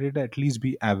great, but it'll at least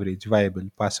be average, viable,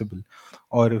 passable.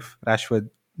 Or if Rashford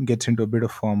gets into a bit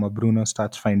of form, or Bruno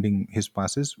starts finding his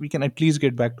passes, we can at least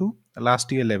get back to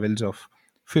last year levels of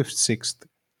fifth, sixth,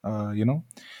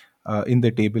 in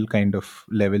the table kind of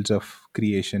levels of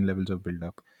creation, levels of build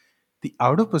up. The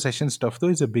out of possession stuff, though,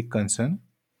 is a big concern.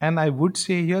 And I would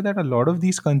say here that a lot of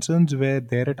these concerns were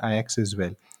there at Ajax as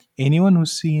well. Anyone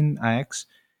who's seen Ajax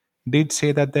did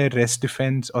say that their rest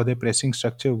defense or their pressing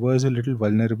structure was a little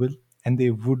vulnerable and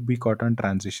they would be caught on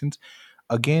transitions.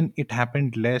 Again, it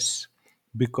happened less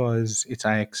because it's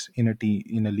Ajax in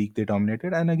a league they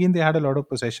dominated. And again, they had a lot of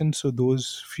possession. So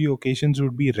those few occasions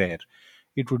would be rare.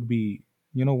 It would be,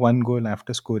 one goal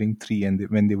after scoring three and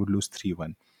when they would lose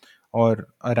 3-1, or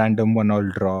a random 1-all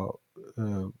draw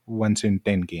once in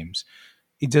 10 games.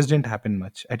 It just didn't happen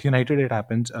much. At United, it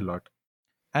happens a lot.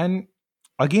 And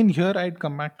again, here I'd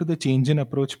come back to the change in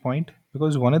approach point,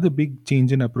 because one of the big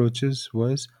change in approaches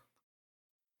was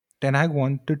Ten Hag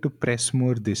wanted to press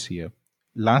more this year.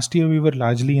 Last year, we were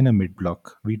largely in a mid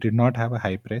block. We did not have a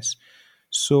high press.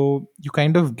 So you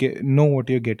kind of know what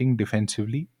you're getting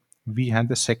defensively. We had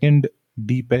the second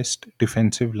deepest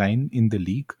defensive line in the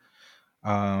league.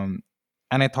 Um,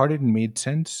 and I thought it made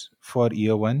sense for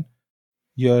year one.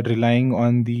 You're relying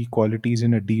on the qualities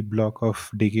in a deep block of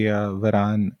De Gea,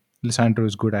 Varane. Lisandro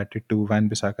is good at it too. Van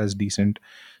Bissaka is decent.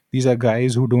 These are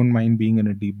guys who don't mind being in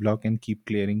a deep block and keep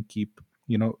clearing, keep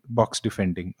box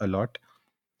defending a lot.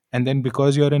 And then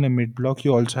because you're in a mid block,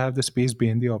 you also have the space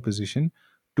behind the opposition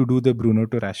to do the Bruno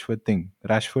to Rashford thing.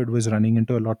 Rashford was running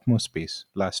into a lot more space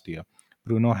last year.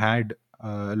 Bruno had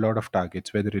a lot of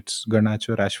targets, whether it's Garnacho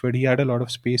or Rashford. He had a lot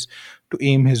of space to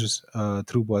aim his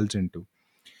through balls into.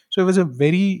 So it was a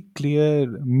very clear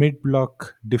mid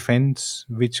block defense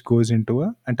which goes into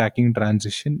a attacking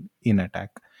transition in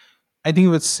attack. I think it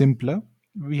was simpler.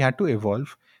 We had to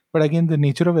evolve. But again, the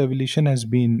nature of evolution has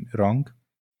been wrong.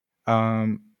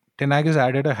 Ten Hag has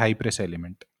added a high press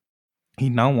element. He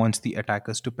now wants the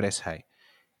attackers to press high.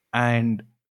 And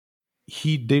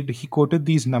he quoted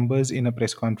these numbers in a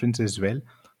press conference as well,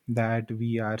 that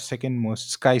we are second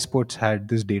most. Sky Sports had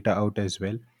this data out as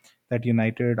well, that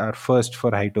United are first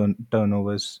for high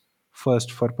turnovers,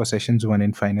 first for possessions won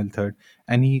in final third.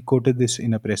 And he quoted this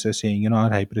in a presser saying, our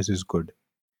high press is good.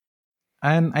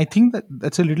 And I think that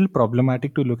that's a little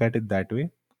problematic to look at it that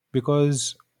way,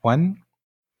 because one,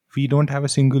 we don't have a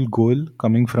single goal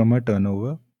coming from a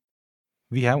turnover.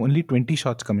 We have only 20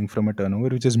 shots coming from a turnover,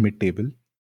 which is mid table.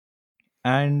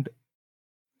 And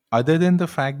other than the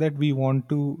fact that we want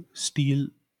to steal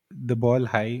the ball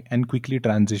high and quickly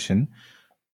transition,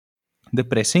 the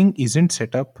pressing isn't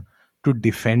set up to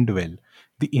defend well.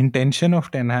 The intention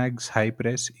of Ten Hag's high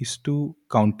press is to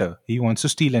counter. He wants to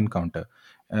steal and counter.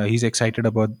 He's excited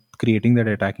about creating that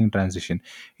attacking transition.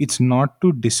 It's not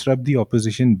to disrupt the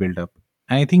opposition build up.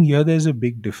 And I think here there's a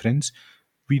big difference.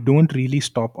 We don't really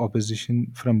stop opposition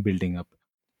from building up.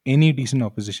 Any decent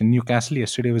opposition. Newcastle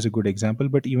yesterday was a good example,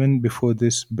 but even before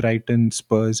this, Brighton,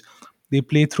 Spurs, they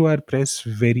play through our press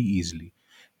very easily,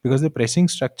 because the pressing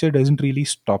structure doesn't really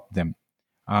stop them.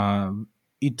 uh,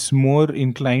 it's more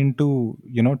inclined to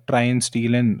try and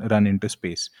steal and run into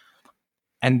space.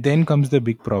 And then comes the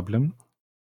big problem.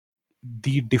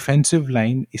 The defensive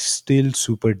line is still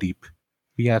super deep.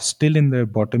 We are still in the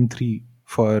bottom three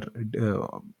for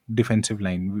defensive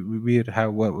line. We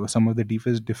have some of the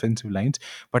deepest defensive lines,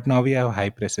 but now we have high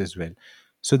press as well.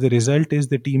 So the result is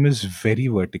the team is very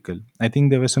vertical. I think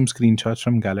there were some screenshots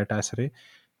from Galatasaray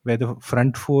where the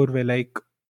front four were like,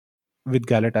 with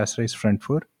Galatasaray's front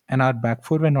four, and our back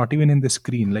four were not even in the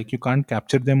screen. Like, you can't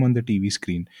capture them on the TV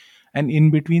screen. And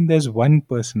in between, there's one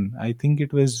person. I think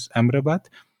it was Amrabat,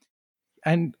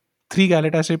 and three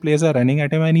Galatasaray players are running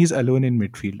at him, and he's alone in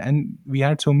midfield. And we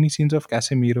had so many scenes of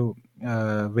Casemiro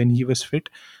when he was fit,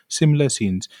 similar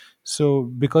scenes. So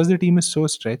because the team is so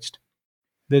stretched,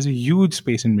 there's a huge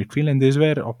space in midfield, and this is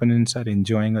where opponents are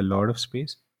enjoying a lot of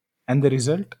space. And the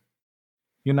result,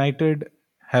 United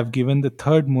have given the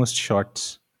third most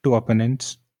shots to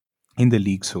opponents in the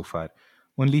league so far.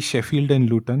 Only Sheffield and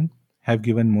Luton have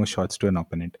given more shots to an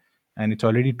opponent, and it's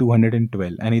already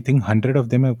 212. And I think 100 of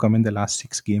them have come in the last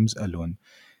 6 games alone.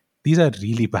 These are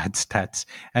really bad stats.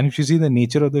 And if you see the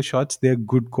nature of the shots, they're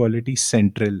good quality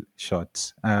central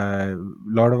shots. A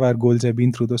lot of our goals have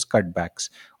been through those cutbacks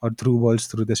or through balls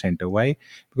through the center. Why?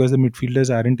 Because the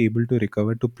midfielders aren't able to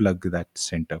recover to plug that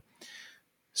center.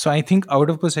 So I think out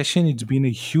of possession, it's been a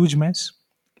huge mess.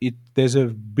 There's a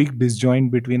big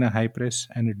disjoint between a high press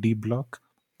and a deep block.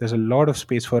 There's a lot of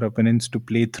space for opponents to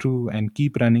play through and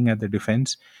keep running at the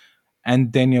defense,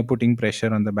 and then you're putting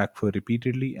pressure on the back four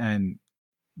repeatedly, and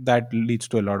that leads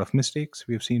to a lot of mistakes.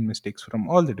 We've seen mistakes from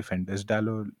all the defenders.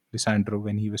 Dallo, Lisandro,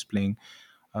 when he was playing.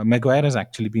 Maguire has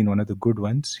actually been one of the good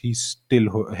ones. He's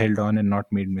still held on and not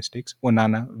made mistakes.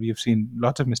 Onana, we have seen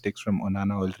lots of mistakes from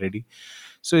Onana already.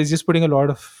 So he's just putting a lot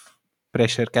of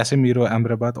pressure. Casemiro,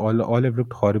 Amrabat, all have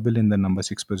looked horrible in the number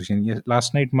 6 position. Yes,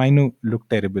 last night Mainu looked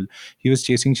terrible. He was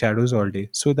chasing shadows all day.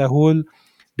 So the whole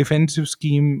defensive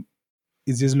scheme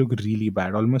is just look really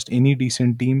bad. Almost any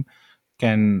decent team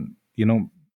can,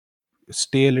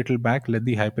 stay a little back, let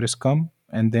the high press come,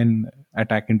 and then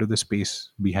attack into the space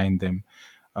behind them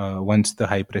once the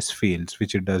high press fails,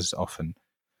 which it does often.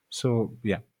 So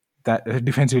yeah, that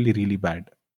defensively really bad.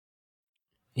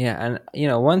 Yeah,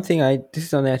 and one thing this is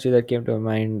something actually that came to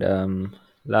my mind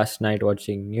last night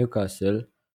watching Newcastle,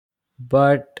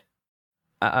 but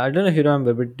I don't know if you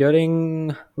remember, but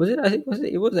during was it? I think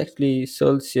it was actually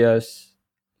Solskjaer's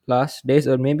last days,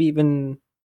 or maybe even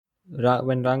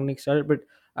when Rangnick started. But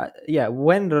yeah,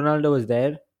 when Ronaldo was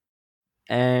there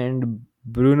and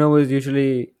Bruno was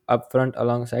usually up front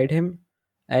alongside him,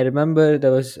 I remember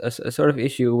there was a sort of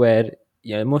issue where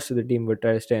yeah, most of the team would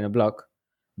try to stay in a block,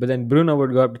 but then Bruno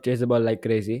would go up to chase the ball like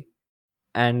crazy,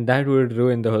 and that would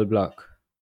ruin the whole block.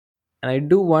 And I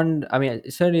do wonder. I mean,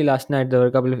 certainly last night there were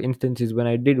a couple of instances when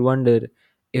I did wonder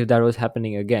if that was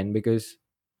happening again, because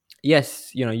yes,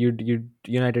 you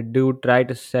United do try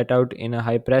to set out in a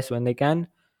high press when they can,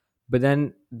 but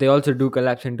then they also do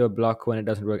collapse into a block when it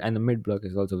doesn't work. And the mid block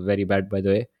is also very bad, by the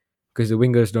way, because the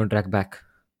wingers don't track back.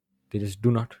 They just do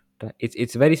not.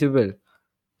 It's very simple,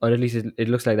 or at least it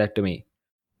looks like that to me.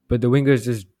 But the wingers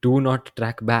just do not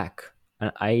track back,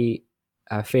 and I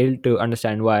have failed to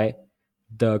understand why.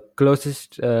 The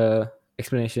closest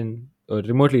explanation or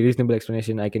remotely reasonable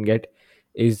explanation I can get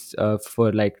is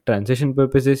for like transition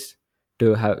purposes,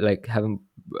 to have a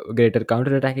greater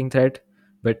counter-attacking threat,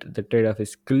 but the trade-off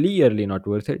is clearly not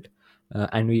worth it.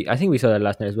 And I think we saw that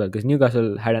last night as well, because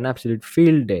Newcastle had an absolute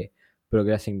field day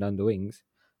progressing down the wings.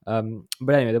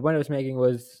 But anyway, the point I was making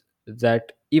was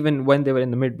that even when they were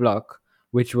in the mid block,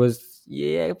 which was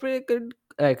yeah pretty good,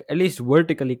 like at least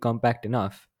vertically compact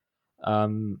enough,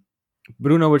 um,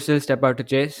 Bruno would still step out to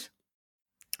chase,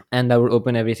 and that would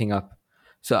open everything up.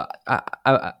 So I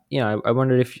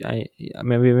wonder if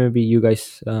maybe you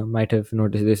guys might have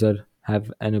noticed this or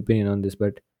have an opinion on this,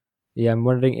 but yeah, I'm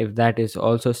wondering if that is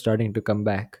also starting to come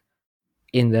back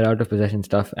in their out of possession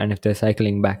stuff, and if they're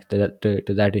cycling back to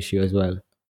that issue as well.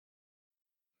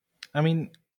 I mean,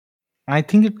 I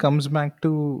think it comes back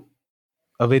to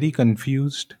a very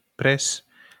confused press,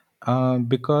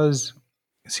 because,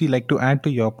 see, like, to add to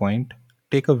your point,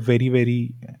 take a very,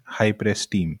 very high press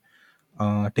team.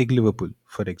 Take Liverpool,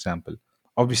 for example.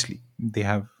 Obviously, they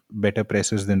have better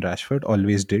pressers than Rashford,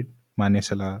 always did. Mane,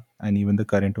 Salah, and even the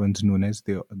current ones, Nunes,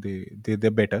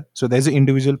 they're better. So there's an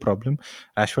individual problem.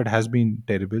 Rashford has been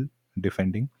terrible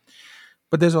defending.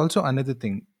 But there's also another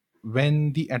thing.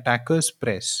 When the attackers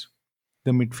press,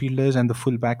 the midfielders and the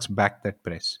fullbacks back that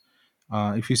press.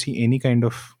 If you see any kind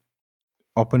of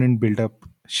opponent build up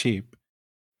shape,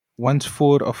 once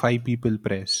four or five people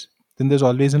press, then there's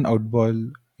always an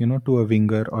outball, to a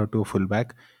winger or to a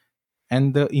fullback,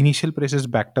 and the initial press is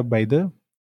backed up by the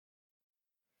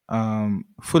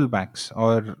fullbacks,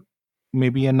 or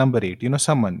maybe a number eight,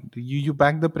 someone. You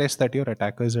back the press that your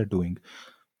attackers are doing.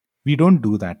 We don't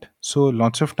do that. So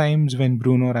lots of times when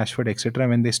Bruno, Rashford, etc.,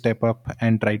 when they step up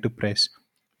and try to press,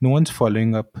 no one's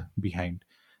following up behind,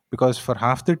 because for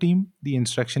half the team the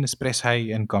instruction is press high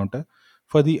and counter.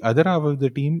 For the other half of the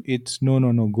team, it's no,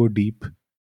 no, no, go deep.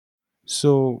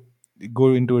 So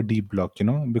go into a deep block,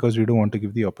 because we don't want to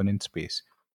give the opponent space.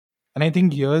 And I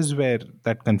think here's where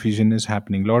that confusion is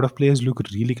happening. A lot of players look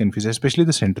really confused, especially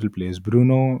the central players.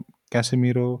 Bruno,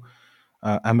 Casemiro,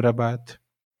 Amrabat,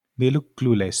 they look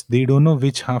clueless. They don't know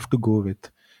which half to go with.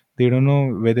 They don't know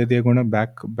whether they're going to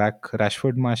back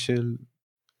Rashford, Marshall,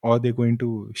 or they're going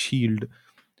to shield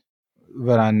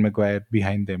Varane, Maguire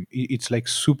behind them. It's like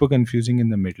super confusing in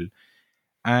the middle.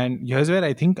 And here's where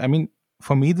I think, I mean,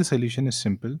 for me, the solution is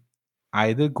simple.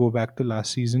 Either go back to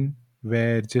last season,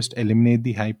 where just eliminate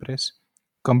the high press,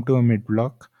 come to a mid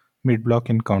block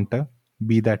and counter,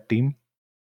 be that team,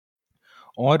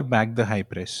 or back the high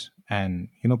press and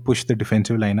push the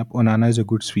defensive line up. Onana is a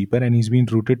good sweeper and he's been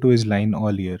rooted to his line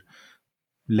all year.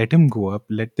 Let him go up,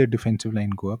 let the defensive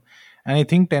line go up. And I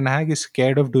think Ten Hag is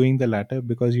scared of doing the latter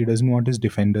because he doesn't want his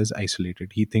defenders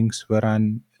isolated. He thinks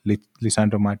Varane,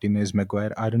 Lisandro Martinez,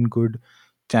 Maguire aren't good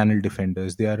channel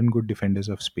defenders. They aren't good defenders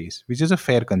of space, which is a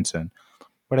fair concern.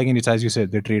 But again, it's as you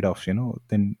said, the trade-offs.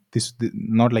 Then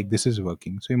not like this is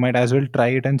working. So you might as well try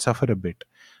it and suffer a bit,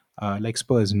 like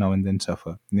Spurs now and then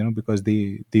suffer. Because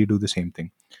they do the same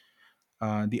thing.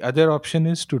 The other option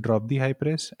is to drop the high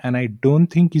press, and I don't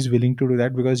think he's willing to do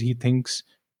that because he thinks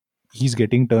he's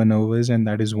getting turnovers, and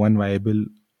that is one viable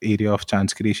area of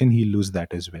chance creation. He'll lose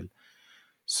that as well.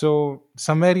 So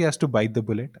somewhere he has to bite the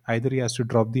bullet. Either he has to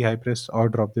drop the high press or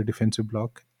drop the defensive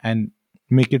block and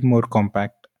make it more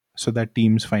compact so that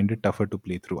teams find it tougher to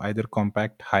play through. Either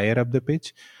compact higher up the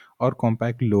pitch or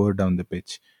compact lower down the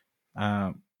pitch.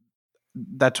 Uh,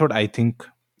 that's what I think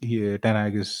Ten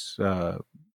Hag is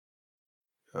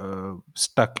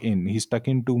stuck in. He's stuck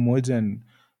in two modes, and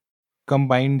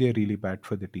combined, they're really bad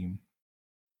for the team.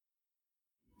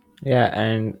 Yeah,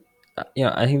 and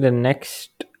I think the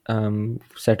next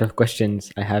set of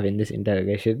questions I have in this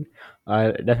interrogation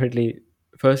are definitely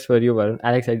first for you, Varun.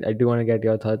 Alex, I do want to get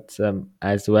your thoughts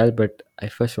as well, but I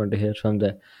first want to hear from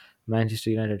the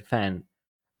Manchester United fan.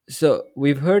 So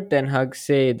we've heard Ten Hag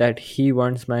say that he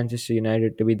wants Manchester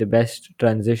United to be the best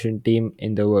transition team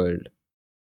in the world.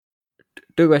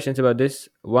 Two questions about this.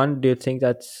 One, do you think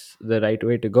that's the right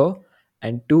way to go?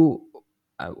 And two,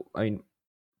 I mean,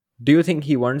 do you think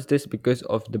he wants this because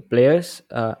of the players,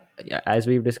 yeah, as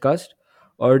we've discussed,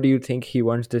 or do you think he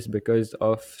wants this because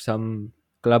of some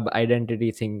club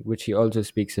identity thing, which he also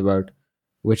speaks about,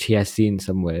 which he has seen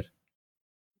somewhere?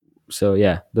 So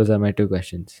yeah, those are my two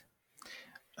questions.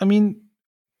 I mean,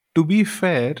 to be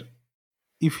fair,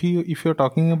 if you're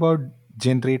talking about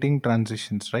generating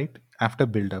transitions, right, after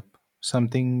build up,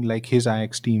 something like his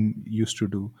Ajax team used to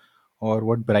do, or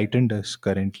what Brighton does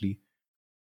currently,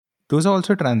 those are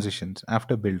also transitions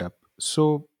after build up.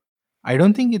 So I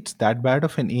don't think it's that bad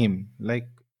of an aim. Like,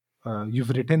 you've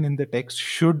written in the text,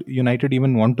 should United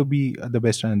even want to be the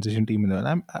best transition team in the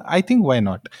world? I think why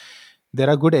not? There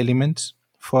are good elements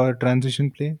for transition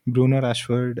play. Bruno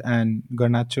Rashford and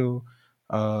Garnacho,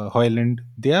 Hoyland,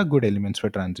 they are good elements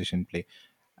for transition play.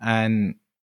 And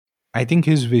I think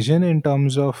his vision in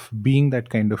terms of being that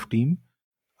kind of team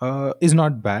is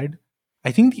not bad.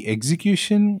 I think the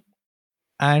execution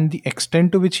and the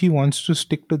extent to which he wants to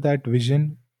stick to that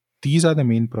vision, these are the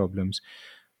main problems.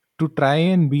 To try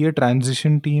and be a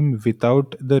transition team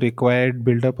without the required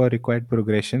build up or required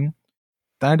progression,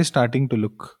 that is starting to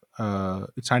look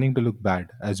it's starting to look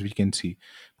bad, as we can see,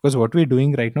 because what we're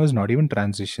doing right now is not even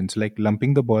transitions. Like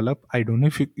lumping the ball up, I don't know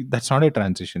if that's not a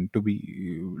transition, to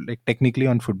be like technically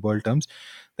on football terms.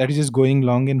 That is just going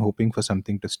long and hoping for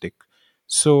something to stick.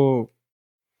 So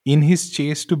in his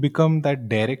chase to become that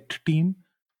direct team,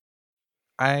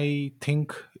 I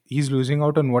think he's losing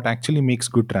out on what actually makes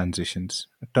good transitions.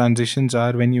 Transitions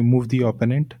are when you move the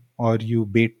opponent, or you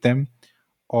bait them,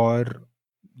 or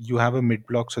you have a mid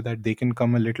block so that they can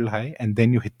come a little high, and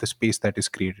then you hit the space that is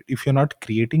created. If you're not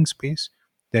creating space,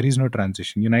 there is no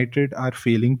transition. United are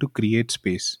failing to create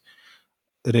space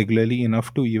regularly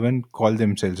enough to even call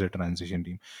themselves a transition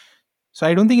team. So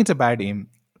I don't think it's a bad aim.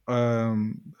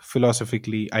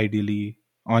 Philosophically, ideally,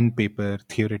 on paper,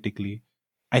 theoretically,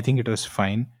 I think it was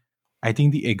fine. I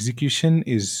think the execution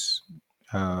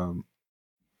um,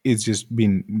 is just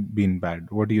been bad.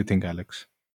 What do you think, Alex?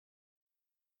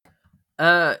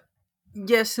 Uh,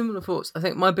 yeah, similar thoughts. I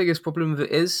think my biggest problem with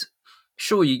it is,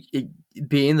 sure,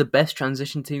 being the best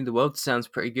transition team in the world sounds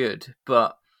pretty good,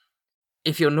 but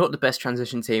if you're not the best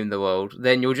transition team in the world,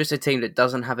 then you're just a team that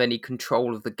doesn't have any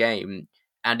control of the game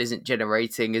and isn't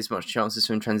generating as much chances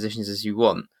from transitions as you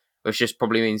want, which just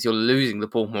probably means you're losing the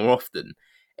ball more often.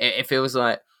 It feels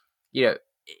like, you know,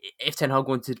 if Ten Hag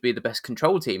wanted to be the best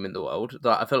control team in the world,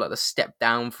 like, I feel like the step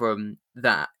down from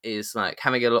that is like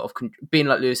having a lot of being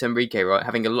like Luis Enrique, right?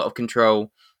 Having a lot of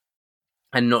control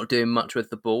and not doing much with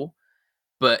the ball.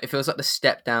 But it feels like the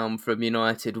step down from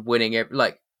United winning,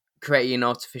 like creating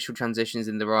artificial transitions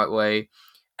in the right way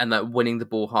and like winning the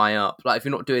ball high up. Like if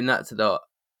you're not doing that to the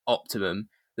optimum,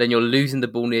 then you're losing the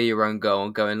ball near your own goal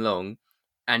and going long,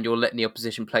 and you're letting the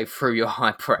opposition play through your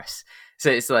high press.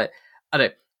 So it's like, I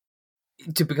don't.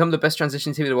 To become the best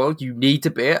transition team in the world, you need to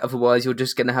be it. Otherwise, you're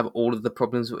just going to have all of the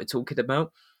problems that we're talking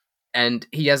about. And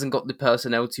he hasn't got the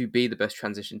personnel to be the best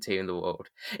transition team in the world.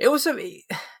 It also,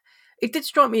 it did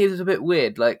strike me as a bit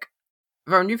weird. Like,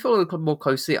 Varun, you follow the club more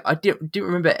closely. I didn't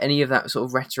remember any of that sort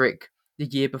of rhetoric the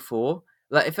year before.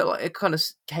 Like, it felt like it kind of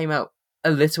came out a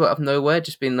little out of nowhere,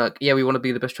 just being like, yeah, we want to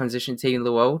be the best transition team in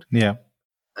the world. Yeah.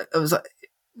 I was like,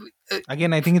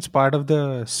 Again, I think it's part of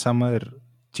the summer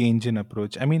change in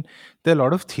approach. I mean, there are a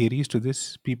lot of theories to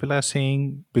this. People are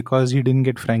saying because he didn't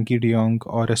get Frankie de Jong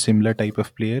or a similar type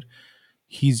of player,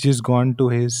 he's just gone to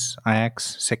his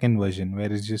Ajax second version,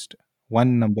 where it's just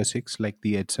one number six like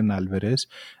the Edson Alvarez,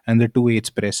 and the two eights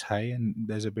press high, and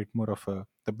there's a bit more of a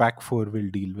the back four will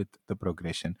deal with the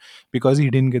progression, because he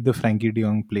didn't get the Frankie de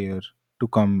Jong player to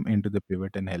come into the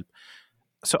pivot and help.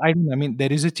 So I mean,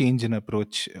 there is a change in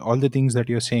approach. All the things that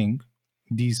you're saying,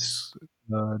 these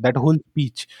that whole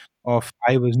speech of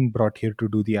I wasn't brought here to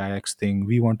do the Ajax thing.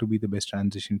 We want to be the best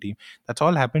transition team. That's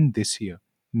all happened this year.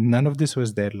 None of this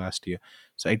was there last year.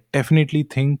 So I definitely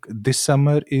think this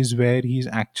summer is where he's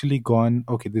actually gone.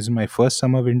 Okay, this is my first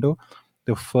summer window,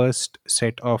 the first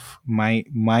set of my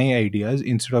ideas,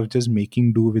 instead of just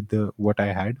making do with the what I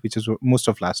had, which is most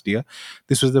of last year.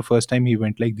 This was the first time he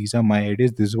went like, these are my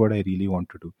ideas, this is what I really want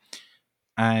to do.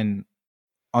 And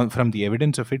from the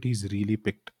evidence of it, he's really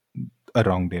picked a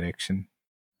wrong direction.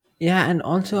 Yeah, and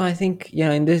also I think,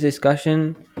 in this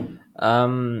discussion,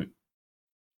 um,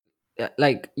 yeah,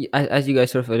 like as you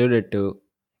guys sort of alluded to,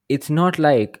 it's not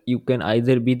like you can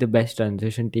either be the best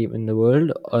transition team in the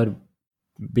world or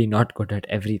be not good at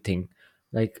everything.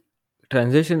 Like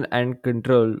transition and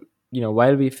control,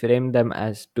 while we frame them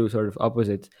as two sort of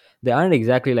opposites, they aren't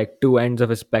exactly like two ends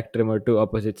of a spectrum or two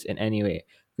opposites in any way.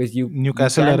 Because you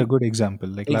Newcastle are a can good example,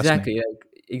 like last night.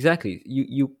 exactly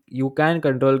you can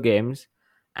control games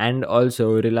and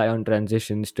also rely on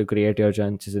transitions to create your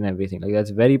chances and everything. Like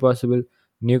that's very possible.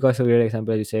 Newcastle, great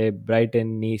example, as you say.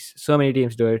 Brighton, Nice, so many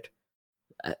teams do it.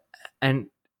 Uh, and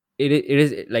it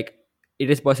is like it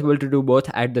is possible to do both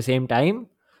at the same time,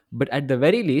 but at the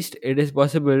very least it is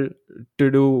possible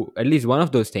to do at least one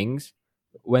of those things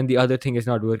when the other thing is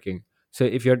not working. So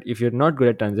if you're not good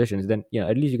at transitions, then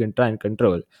at least you can try and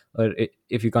control. Or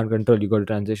if you can't control, you go to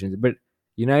transitions. But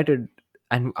United,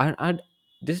 and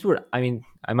this is what I mean.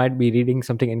 I might be reading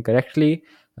something incorrectly.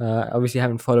 Obviously I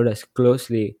haven't followed as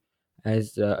closely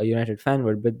as a United fan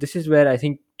would, but this is where I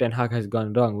think Ten Hag has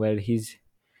gone wrong, where he's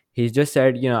just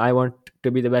said, I want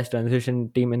to be the best transition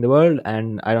team in the world,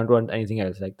 and I don't want anything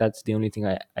else. Like that's the only thing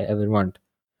I ever want.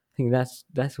 I think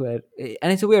that's where,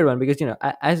 and it's a weird one because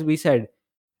as we said,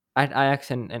 at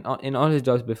Ajax and in all his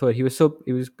jobs before, he was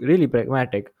really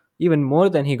pragmatic, even more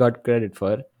than he got credit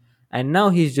for, and now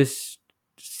he's just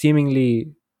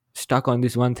seemingly stuck on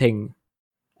this one thing,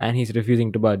 and he's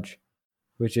refusing to budge,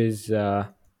 which is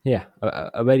yeah,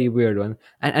 a very weird one.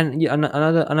 And yeah,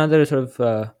 another sort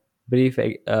of brief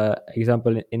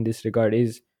example in this regard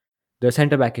is the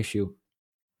centre back issue,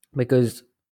 because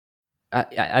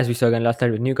as we saw again last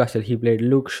night with Newcastle, he played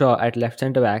Luke Shaw at left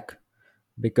centre back,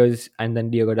 because and then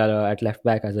Diogo Dalot at left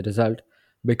back as a result,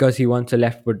 because he wants a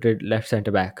left-footed left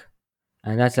centre back,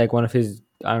 and that's like one of his,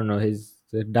 I don't know, his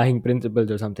dying principles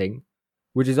or something,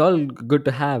 which is all good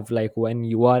to have like when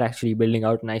you are actually building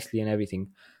out nicely and everything.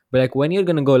 But like when you're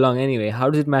gonna go long anyway, how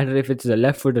does it matter if it's a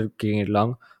left footer kicking it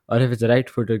long or if it's a right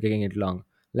footer kicking it long?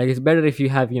 Like it's better if you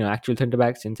have actual centre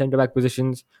backs in centre back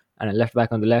positions and a left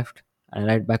back on the left and a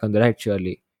right back on the right,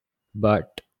 surely.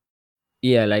 But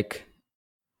yeah, like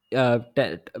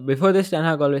before this, Ten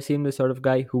Hag always seemed the sort of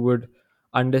guy who would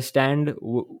understand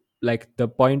like the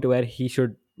point where he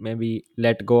should maybe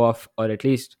let go of, or at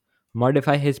least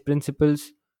modify his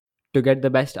principles to get the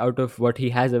best out of what he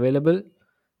has available.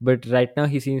 But right now,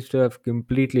 he seems to have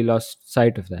completely lost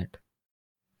sight of that.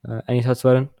 Any thoughts,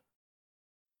 Varun?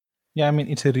 Yeah, I mean,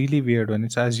 it's a really weird one.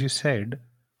 It's as you said,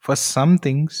 for some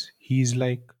things, he's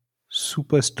like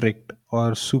super strict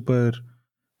or super,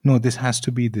 no, this has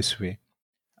to be this way.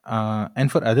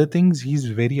 And for other things, he's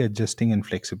very adjusting and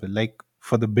flexible. Like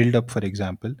for the build up, for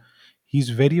example, he's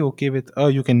very okay with, oh,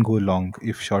 you can go long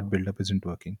if short build up isn't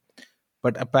working.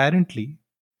 But apparently,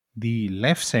 the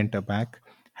left center back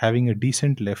having a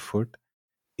decent left foot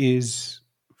is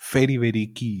very, very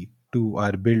key to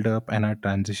our build up and our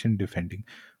transition defending,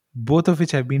 both of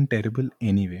which have been terrible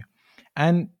anyway.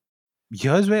 And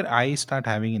here's where I start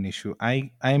having an issue.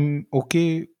 I'm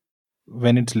okay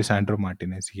when it's Lisandro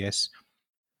Martinez. Yes,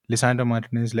 Lisandro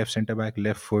Martinez, left centre back,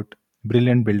 left foot,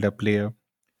 brilliant build up player,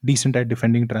 decent at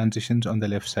defending transitions on the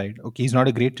left side. Okay, he's not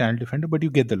a great channel defender, but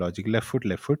you get the logic. Left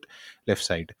foot, left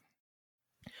side.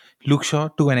 Luke Shaw,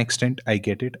 to an extent, I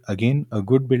get it. Again, a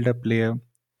good build up player.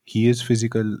 He is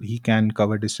physical. He can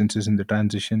cover distances in the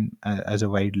transition as a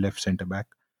wide left centre back.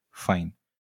 Fine.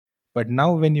 But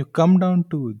now, when you come down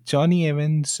to Johnny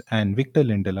Evans and Victor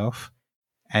Lindelof,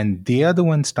 and they are the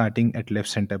ones starting at left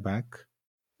centre back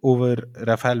over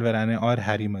Rafael Varane or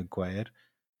Harry Maguire,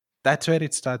 that's where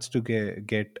it starts to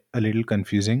get a little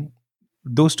confusing.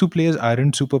 Those two players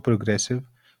aren't super progressive.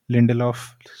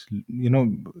 Lindelof,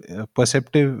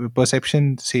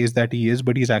 perception says that he is,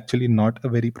 but he's actually not a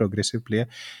very progressive player.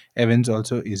 Evans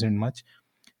also isn't much.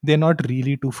 They're not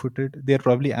really two-footed. They're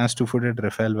probably as two-footed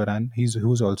Rafael Varane,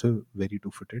 who's also very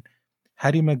two-footed.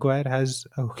 Harry Maguire has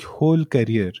a whole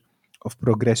career of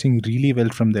progressing really well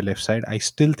from the left side. I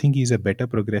still think he's a better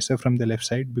progressor from the left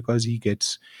side because he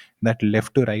gets that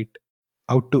left to right,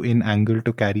 out to in angle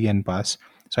to carry and pass.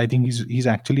 So I think he's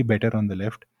actually better on the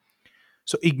left.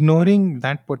 So ignoring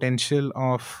that potential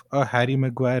of a Harry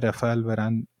Maguire Rafael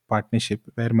Varane partnership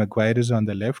where Maguire is on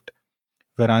the left,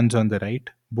 Varane's on the right,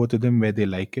 both of them where they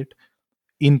like it.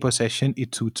 In possession,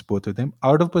 it suits both of them.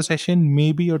 Out of possession,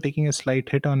 maybe you're taking a slight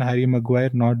hit on Harry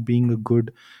Maguire not being a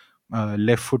good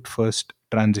left foot first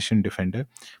transition defender,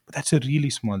 but that's a really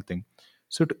small thing.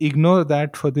 So to ignore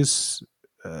that for this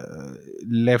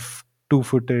left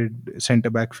two-footed centre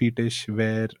back fetish,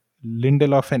 where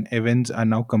Lindelof and Evans are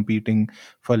now competing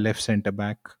for left centre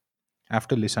back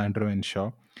after Lisandro and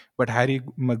Shaw, but Harry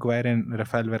Maguire and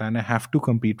Rafael Varane have to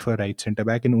compete for right centre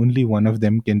back, and only one of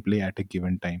them can play at a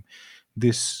given time.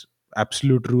 This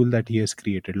absolute rule that he has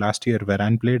created. Last year,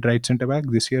 Varane played right centre back.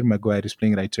 This year, Maguire is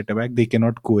playing right centre back. They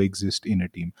cannot coexist in a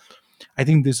team. I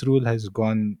think this rule has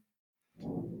gone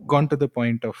to the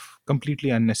point of completely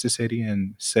unnecessary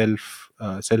and self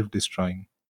destroying.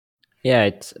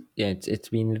 It's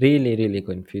been really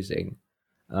confusing.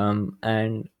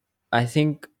 And I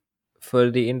think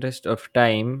for the interest of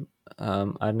time,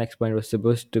 our next point was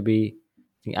supposed to be,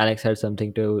 I think Alex had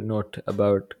something to note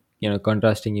about,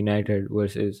 contrasting United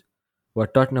versus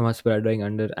what Tottenham Hotspur are doing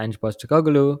under Ange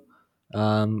Postecoglou.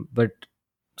 But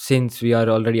since we are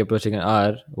already approaching an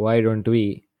hour, why don't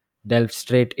we delve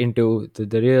straight into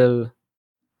the real,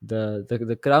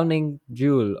 the crowning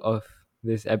jewel of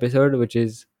this episode, which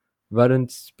is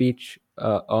Varun's speech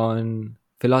on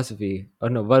philosophy, or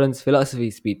no, Varun's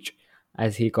philosophy speech,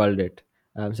 as he called it.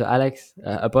 So, Alex,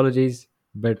 apologies,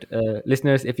 but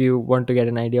listeners, if you want to get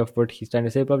an idea of what he's trying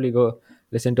to say, probably go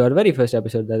listen to our very first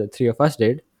episode that the three of us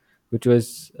did, which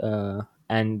was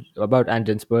and about Ange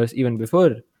and Spurs even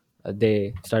before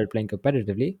they started playing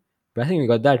competitively. But I think we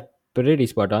got that pretty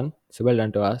spot on. So well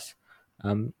done to us.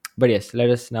 But yes, let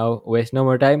us now waste no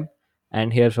more time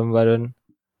and hear from Varun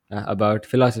about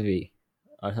philosophy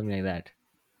or something like that.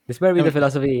 This better be I the mean,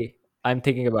 philosophy I'm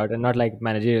thinking about and not like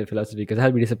managerial philosophy because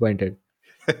I'll be disappointed.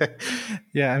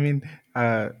 yeah, I mean,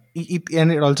 and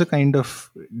it also kind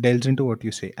of delves into what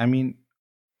you say. I mean,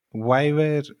 why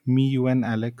were me, you, and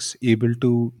Alex able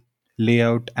to lay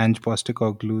out Ange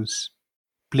Postecoglou's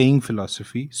playing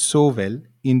philosophy so well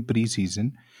in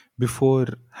preseason before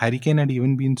Harry Kane had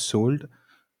even been sold?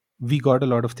 We got a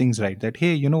lot of things right. That,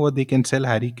 hey, you know what, they can sell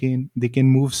Harry Kane, they can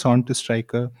move Son to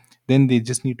striker, then they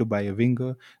just need to buy a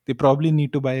winger. They probably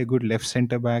need to buy a good left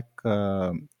centre back,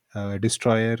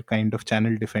 destroyer kind of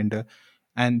channel defender,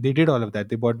 and they did all of that.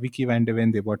 They bought Vicky Van de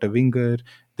Ven, they bought a winger,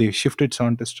 they shifted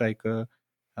Son to striker.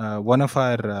 One of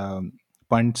our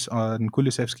punts on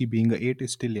Kulusevski being a 8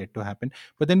 is still yet to happen.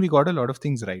 But then we got a lot of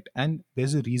things right, and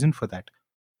there's a reason for that,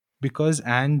 because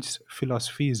Ange's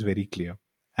philosophy is very clear.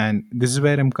 And this is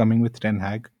where I'm coming with Ten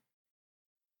Hag.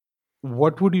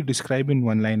 What would you describe in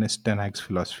one line as Ten Hag's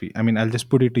philosophy? I mean, I'll just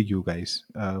put it to you guys,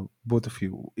 both of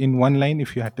you. In one line,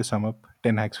 if you had to sum up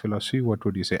Ten Hag's philosophy, what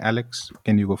would you say? Alex,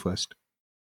 can you go first?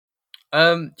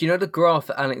 Do you know the graph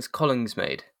that Alex Collins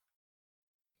made?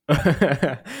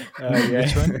 Yeah.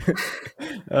 Which one?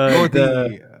 uh, Oh,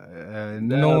 the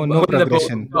no When the ball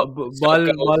progression. scored goals.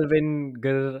 ball win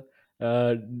girl,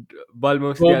 ball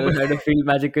moves to the Boom. other side of field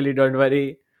magically, don't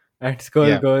worry, and score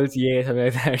Yeah. goals, yeah, something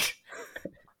like that.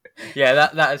 Yeah,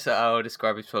 that is how I would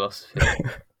describe his philosophy.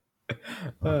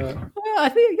 I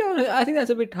think that's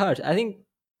a bit harsh. I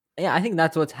think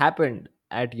that's what's happened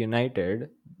at United.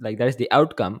 Like that is the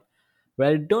outcome. But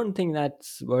I don't think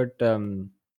that's what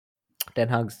Ten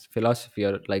Hag's philosophy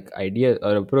or like idea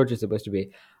or approach is supposed to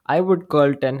be. I would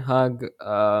call Ten Hag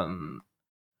uh,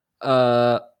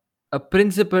 a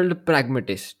principled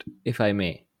pragmatist, if I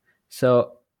may.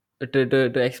 So,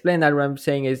 to explain that, what I'm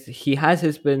saying is he has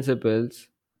his principles,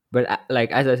 but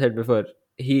like as I said before,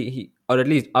 he or at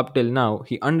least up till now,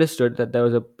 he understood that there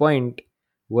was a point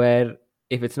where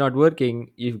if it's not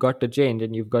working, you've got to change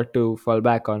and you've got to fall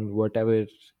back on whatever.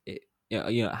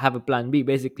 Have a plan B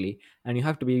basically, and you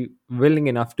have to be willing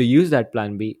enough to use that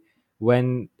plan B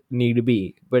when need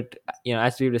be. But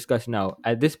as we've discussed now,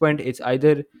 at this point, it's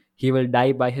either he will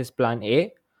die by his plan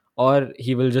A or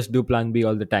he will just do plan B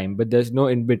all the time. But there's no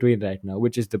in between right now,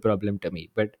 which is the problem to me.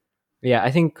 But yeah,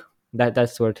 I think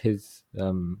that's what his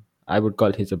I would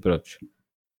call his approach.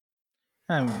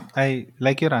 I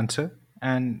like your answer.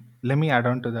 And let me add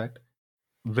on to that.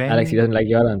 Alex, he When doesn't like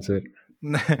your answer.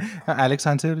 Alex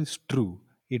answer is true.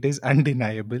 It is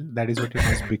undeniable. That is what it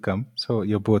has become. So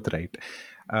you're both right.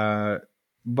 Uh,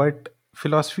 but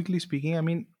philosophically speaking, I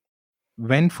mean,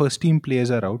 when first team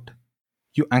players are out,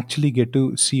 you actually get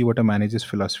to see what a manager's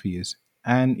philosophy is.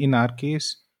 And in our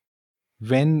case,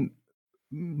 when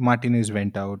Martinez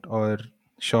went out, or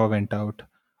Shaw went out,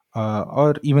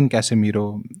 or even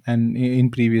Casemiro, and in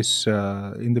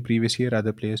the previous year,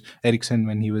 other players, Ericsson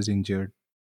when he was injured,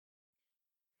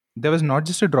 there was not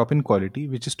just a drop in quality,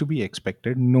 which is to be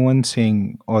expected. No one's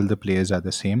saying all the players are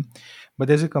the same, but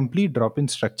there's a complete drop in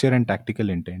structure and tactical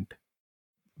intent.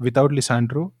 Without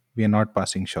Lisandro, we are not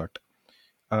passing shot.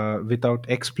 Without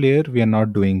X player, we are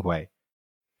not doing Y.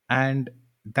 And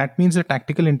that means the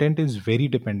tactical intent is very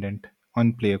dependent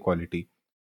on player quality.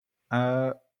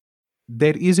 Uh,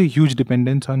 there is a huge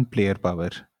dependence on player power.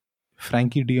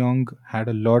 Frankie de Jong had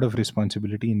a lot of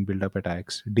responsibility in build up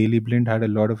attacks. Daley Blind had a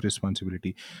lot of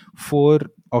responsibility. Four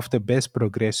of the best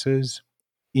progressors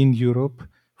in Europe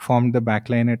formed the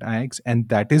backline at Ajax, and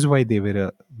that is why they were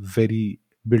a very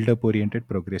build-up oriented,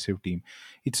 progressive team.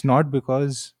 It's not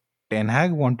because Ten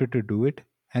Hag wanted to do it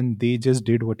and they just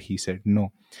did what he said.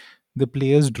 No, the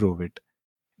players drove it,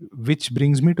 which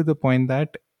brings me to the point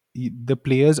that the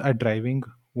players are driving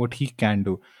what he can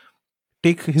do.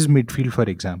 Take his midfield, for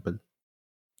example.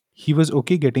 He was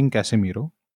okay getting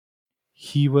Casemiro,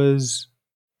 he was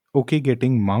okay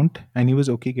getting Mount, and he was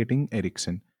okay getting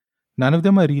Ericsson. None of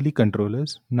them are really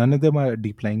controllers, none of them are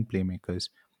deep lying playmakers.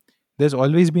 There's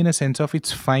always been a sense of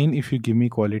it's fine if you give me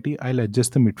quality, I'll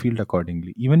adjust the midfield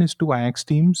accordingly. Even his two Ajax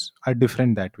teams are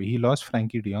different that way. He lost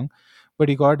Frankie de Jong, but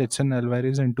he got Edson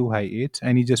Alvarez and two high eights,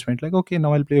 and he just went like, okay,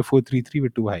 now I'll play a 4-3-3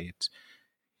 with two high eights.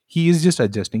 He is just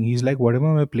adjusting. He's like, whatever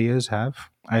my players have,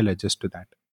 I'll adjust to that.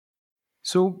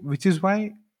 So, which is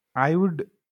why I would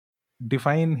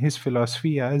define his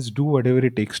philosophy as do whatever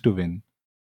it takes to win.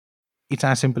 It's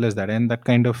as simple as that. And that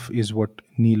kind of is what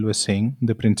Neil was saying,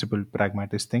 the principled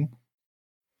pragmatist thing.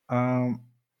 um,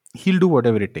 he'll do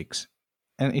whatever it takes,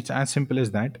 and it's as simple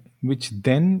as that, which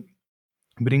then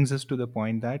brings us to the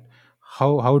point that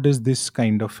how does this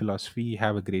kind of philosophy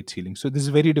have a great ceiling? So this is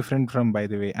very different from, by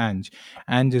the way,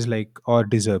 Ange is like, or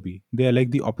Deserby, they are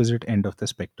like the opposite end of the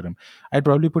spectrum. I'd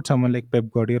probably put someone like Pep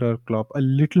Guardiola or Klopp a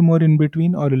little more in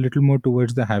between, or a little more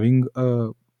towards the having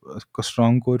a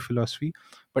strong core philosophy.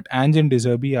 But Ange and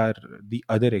Deserby are the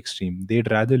other extreme.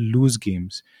 They'd rather lose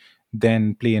games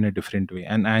than play in a different way.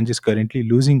 And Ange is currently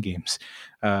losing games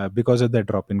because of that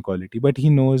drop in quality. But he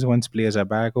knows once players are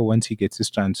back or once he gets his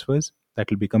transfers, that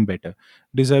will become better.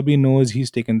 Deserby knows he's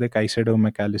taken the Caicedo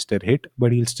McAllister hit,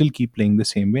 but he'll still keep playing the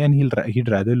same way, and he'd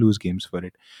rather lose games for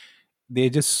it. They're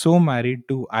just so married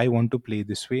to I want to play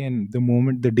this way, and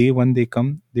the day one they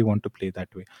come, they want to play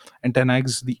that way. And Ten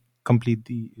Hag's the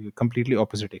completely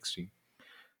opposite extreme.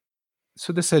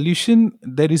 So the solution,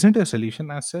 there isn't a solution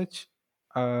as such.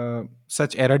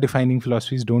 Such era defining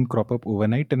philosophies don't crop up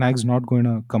overnight, and Hag's not going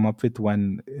to come up with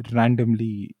one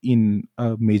randomly in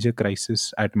a major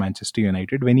crisis at Manchester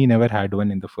United when he never had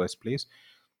one in the first place.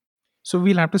 So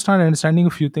we'll have to start understanding a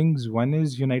few things. One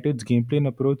is United's gameplay and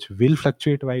approach will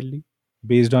fluctuate wildly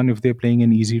based on if they're playing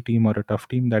an easy team or a tough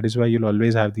team. That is why you'll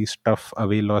always have these tough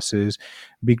away losses.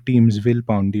 Big teams will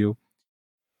pound you.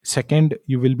 Second,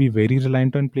 you will be very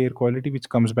reliant on player quality, which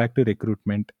comes back to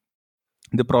recruitment.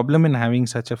 The problem in having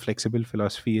such a flexible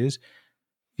philosophy is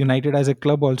United as a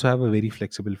club also have a very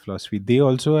flexible philosophy. They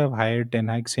also have hired Ten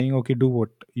Hag saying, okay, do what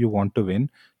you want to win.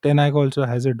 Ten Hag also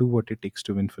has a do what it takes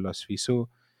to win philosophy. So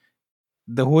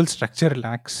the whole structure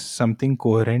lacks something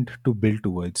coherent to build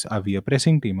towards. Are we a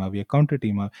pressing team? Are we a counter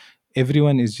team?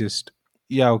 Everyone is just,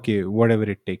 yeah, okay, whatever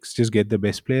it takes. Just get the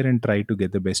best player and try to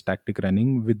get the best tactic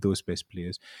running with those best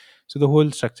players. So the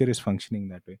whole structure is functioning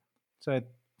that way. So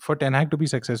for Ten Hag to be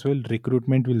successful,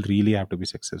 recruitment will really have to be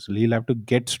successful. He'll have to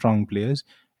get strong players,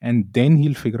 and then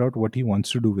he'll figure out what he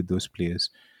wants to do with those players.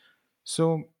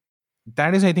 So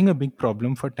that is, I think, a big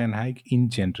problem for Ten Hag in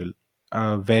general.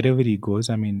 Wherever he goes,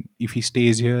 I mean, if he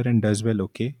stays here and does well,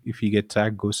 okay. If he gets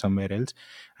sacked, goes somewhere else.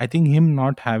 I think him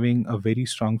not having a very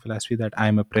strong philosophy that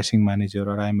I'm a pressing manager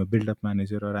or I'm a build-up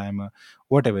manager or I'm a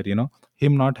whatever,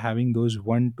 him not having those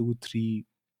one, two, three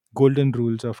golden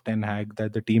rules of Ten Hag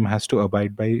that the team has to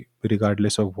abide by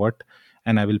regardless of what,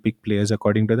 and I will pick players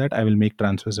according to that. I will make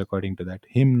transfers according to that.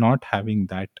 Him not having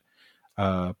that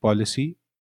policy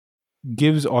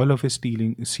gives all of his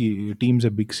teams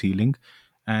a big ceiling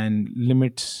and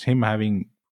limits him having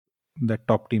the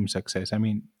top team success. I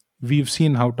mean, we've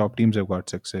seen how top teams have got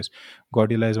success.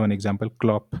 Guardiola is one example.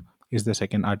 Klopp is the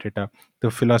second. Arteta.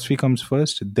 The philosophy comes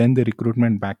first, then the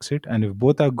recruitment backs it, and if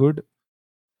both are good,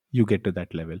 you get to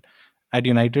that level. At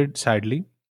United, sadly,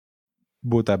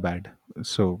 both are bad.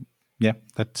 So yeah,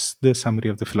 that's the summary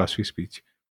of the philosophy speech.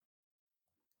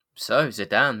 So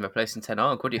Zidane replacing Ten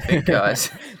Hag. What do you think,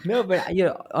 guys? No, but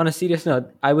on a serious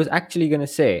note, I was actually gonna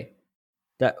say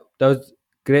that was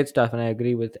great stuff, and I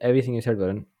agree with everything you said,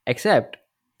 Varun. Except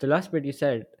the last bit you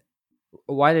said.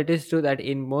 While it is true that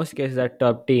in most cases at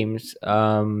top teams,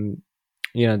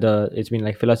 it's been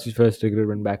like philosophy first,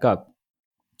 recruitment back up.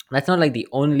 That's not like the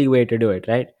only way to do it,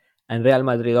 right? And Real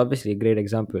Madrid is obviously a great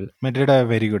example. Madrid are a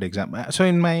very good example. So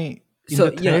in So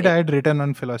the thread I had written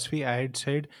on philosophy, I had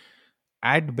said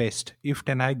at best, if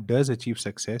Ten Hag does achieve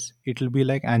success, it will be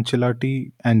like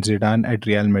Ancelotti and Zidane at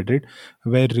Real Madrid,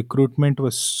 where recruitment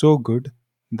was so good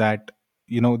that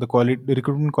the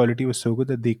recruitment quality was so good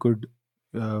that they could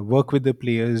work with the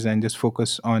players and just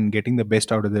focus on getting the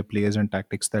best out of the players and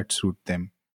tactics that suit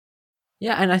them.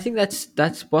 yeah, and I think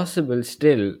that's possible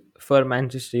still for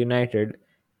Manchester United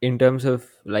in terms of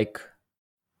like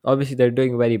obviously they're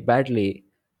doing very badly,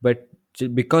 but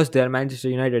because they are Manchester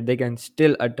United, they can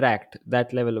still attract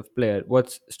that level of player.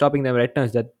 What's stopping them right now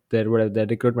is that their whatever their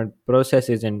recruitment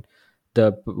processes and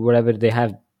the whatever they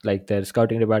have, like their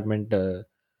scouting department,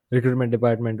 recruitment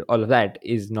department, all of that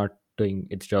is not doing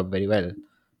its job very well.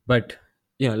 But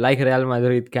like Real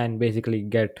Madrid can basically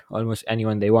get almost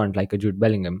anyone they want, like a Jude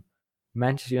Bellingham.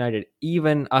 Manchester United,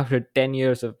 even after 10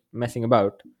 years of messing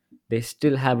about, they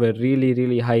still have a really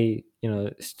really high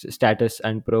status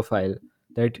and profile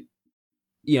that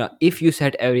if you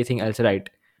set everything else right,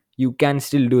 you can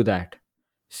still do that.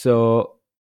 So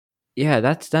yeah,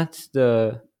 that's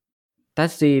the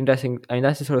interesting, I mean,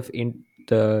 that's the sort of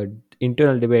the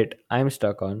internal debate I'm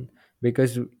stuck on,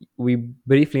 because we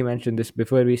briefly mentioned this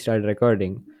before we started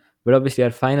recording, but obviously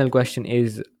our final question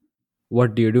is,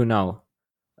 what do you do now?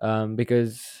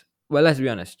 Because, well, let's be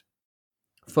honest,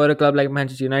 for a club like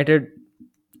Manchester United,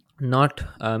 not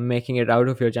making it out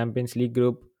of your Champions League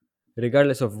group,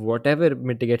 regardless of whatever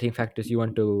mitigating factors you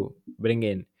want to bring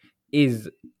in, is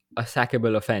a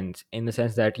sackable offense, in the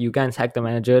sense that you can sack the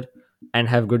manager and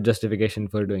have good justification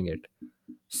for doing it.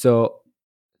 So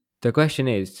the question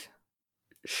is,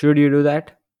 should you do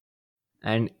that?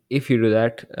 And if you do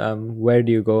that, where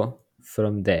do you go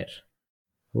from there?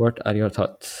 What are your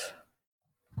thoughts?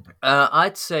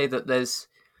 I'd say that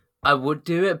I would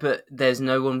do it, but there's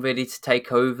no one really to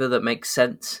take over that makes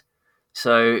sense.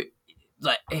 So,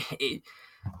 like,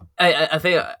 I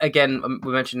think again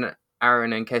we mentioned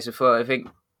Aaron and Case before. I think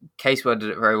Casewell did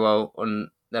it very well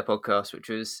on their podcast, which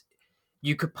was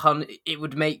you could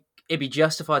it'd be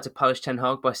justified to punish Ten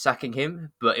Hag by sacking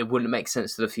him, but it wouldn't make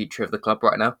sense to the future of the club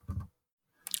right now.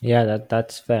 Yeah,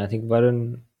 that's fair. I think,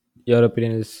 Varun, your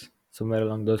opinion is somewhere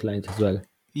along those lines as well.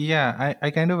 Yeah,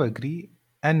 I kind of agree.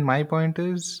 And my point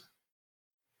is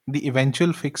the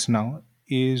eventual fix now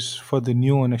is for the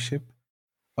new ownership,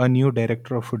 a new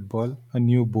director of football, a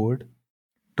new board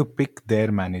to pick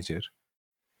their manager.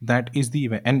 That is the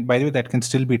event. And by the way, that can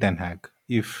still be Ten Hag.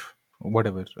 If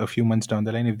whatever, a few months down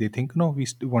the line, if they think, no, we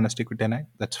want to stick with Ten Hag,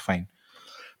 that's fine.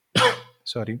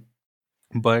 Sorry.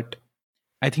 But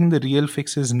I think the real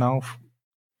fix is now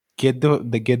get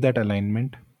that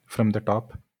alignment from the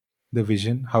top, the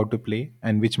vision, how to play,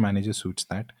 and which manager suits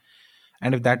that.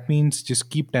 And if that means just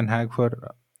keep Ten Hag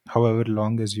for however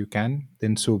long as you can,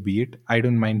 then so be it. I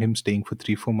don't mind him staying for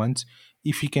 3-4 months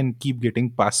if he can keep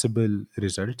getting passable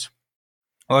results,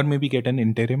 or maybe get an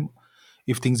interim.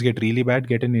 If things get really bad,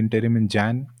 get an interim in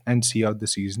Jan and see out the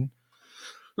season.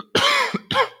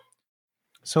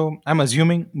 So I'm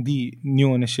assuming the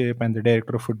new ownership and the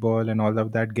director of football and all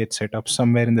of that get set up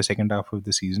somewhere in the second half of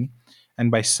the season,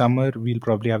 and by summer we'll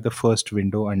probably have the first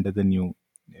window under the new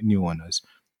owners.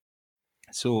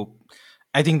 So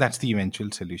I think that's the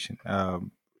eventual solution.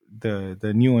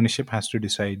 The new ownership has to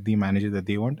decide the manager that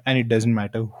they want, and it doesn't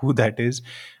matter who that is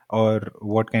or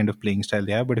what kind of playing style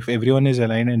they have. But if everyone is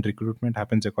aligned and recruitment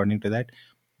happens according to that,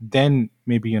 then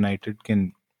maybe United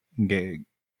can get,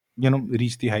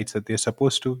 reach the heights that they're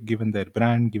supposed to, given their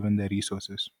brand, given their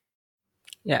resources.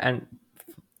 Yeah, and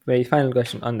very final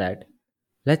question on that.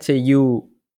 Let's say you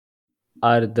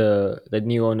are the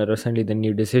new owner or suddenly the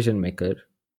new decision maker.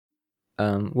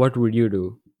 What would you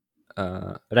do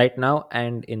right now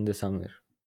and in the summer?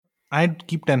 I'd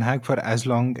keep Ten Hag for as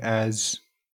long as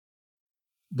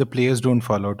the players don't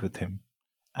fall out with him.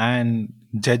 And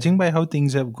judging by how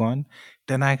things have gone,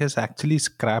 Ten Hag has actually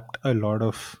scrapped a lot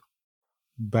of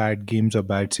bad games or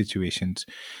bad situations.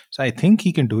 So I think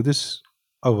he can do this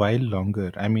a while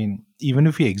longer. I mean, even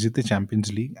if we exit the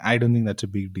Champions League, I don't think that's a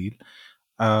big deal.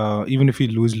 Even if we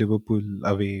lose Liverpool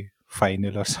away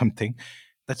final or something,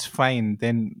 that's fine.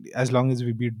 Then as long as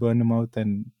we beat Bournemouth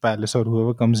and Palace or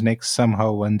whoever comes next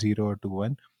somehow 1-0 or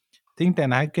 2-1, I think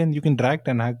Ten Hag you can drag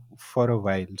Ten Hag for a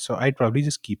while. So I'd probably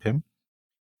just keep him.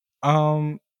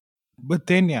 Um, but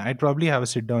then yeah, I'd probably have a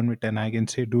sit down with Ten Hag and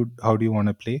say, dude, how do you want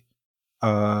to play?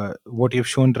 What you've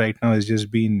shown right now has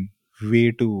just been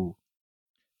way too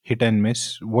hit and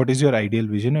miss. What is your ideal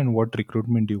vision and what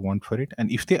recruitment do you want for it?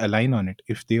 And if they align on it,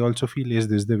 if they also feel, yes,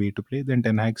 this is the way to play, then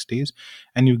Ten Hag stays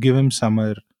and you give him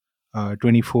summer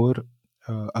 24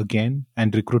 again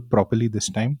and recruit properly this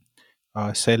time,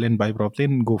 sell and buy properly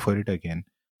and go for it again.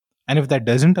 And if that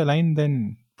doesn't align,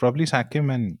 then probably sack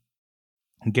him and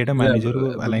get a Yeah, manager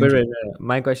who but aligns with.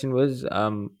 my question was,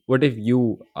 what if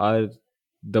you are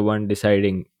the one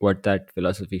deciding what that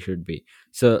philosophy should be?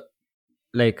 So,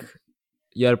 like,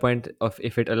 your point of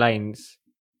if it aligns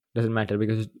doesn't matter,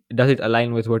 because does it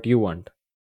align with what you want?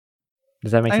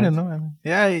 Does that make I don't sense? know. I mean,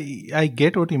 yeah, I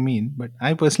get what you mean, but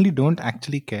I personally don't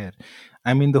actually care.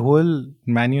 I mean, the whole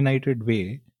Man United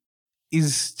way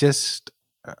is just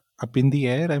up in the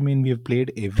air. I mean, we have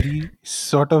played every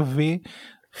sort of way.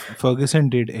 Ferguson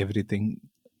did everything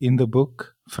in the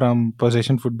book, from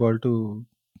possession football to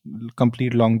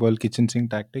complete long ball kitchen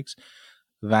sink tactics.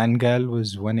 Van Gaal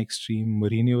was one extreme,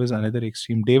 Mourinho was another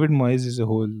extreme, David Moyes is a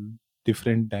whole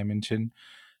different dimension.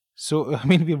 So, I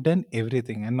mean, we've done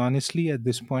everything. And honestly, at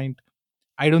this point,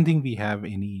 I don't think we have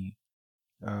any.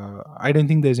 I don't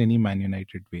think there's any Man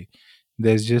United way.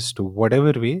 There's just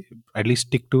whatever way. At least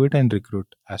stick to it and recruit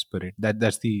as per it.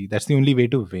 That's the only way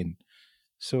to win.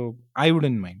 So I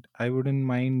wouldn't mind. I wouldn't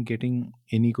mind getting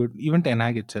any good, even Ten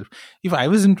Hag itself. If I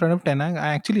was in front of Ten Hag,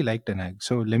 I actually like Ten Hag.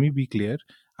 So let me be clear.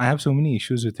 I have so many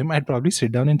issues with him. I'd probably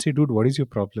sit down and say, dude, what is your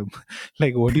problem?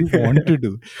 Like, what do you want to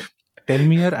do? Tell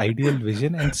me your ideal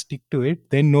vision and stick to it.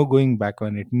 Then no going back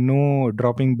on it. No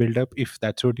dropping build up if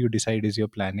that's what you decide is your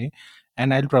plan A.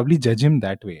 And I'll probably judge him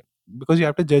that way. Because you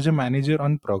have to judge a manager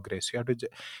on progress. You have to.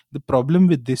 The problem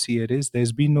with this year is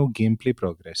there's been no gameplay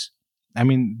progress. I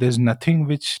mean, there's nothing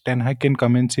which Ten Hag can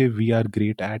come and say we are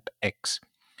great at X.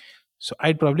 So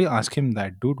I'd probably ask him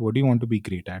that, dude, what do you want to be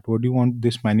great at? What do you want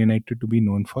this Man United to be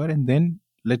known for? And then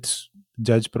let's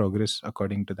judge progress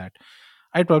according to that.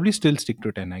 I'd probably still stick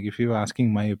to Ten Hag if you were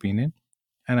asking my opinion.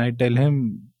 And I'd tell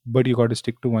him, but you got to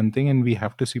stick to one thing and we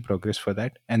have to see progress for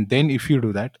that. And then if you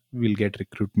do that, we'll get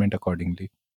recruitment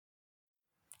accordingly.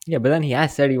 Yeah, but then he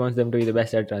has said he wants them to be the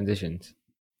best at transitions.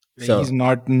 He's So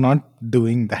not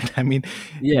doing that. I mean,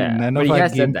 yeah, none but of he our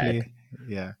has said that. gameplay.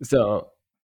 Yeah, So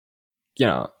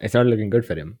it's not looking good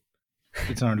for him.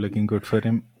 it's not looking good for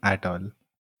him at all.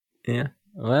 Yeah.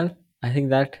 Well, I think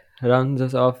that rounds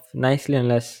us off nicely.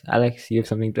 Unless Alex, you have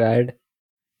something to add.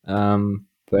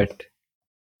 But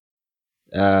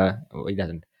oh, he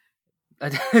doesn't.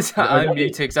 I'm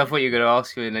muted because I thought you were going to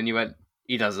ask me, and then you went,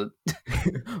 he doesn't.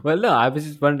 Well, no, I was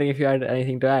just wondering if you had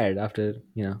anything to add after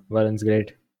Varun's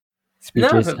great No,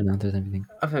 speeches and answers and everything.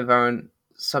 I think Varun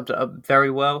summed it up very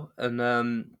well,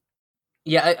 and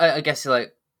yeah, I guess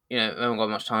like we haven't got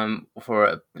much time for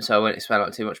it, so I won't expand on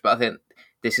it too much. But I think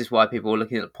this is why people are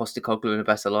looking at Postecoglou in a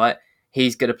better light.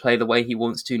 He's going to play the way he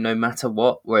wants to, no matter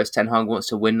what. Whereas Ten Hag wants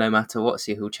to win no matter what,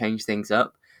 so he'll change things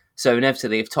up. So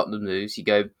inevitably, if Tottenham lose, you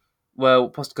go, well,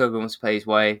 Postecoglou wants to play his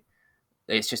way.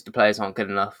 It's just the players aren't good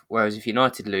enough. Whereas if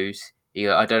United lose, you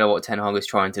go, I don't know what Ten Hag is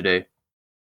trying to do.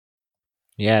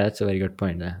 Yeah, that's a very good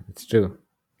point. It's true,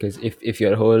 because if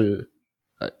your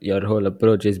whole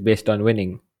approach is based on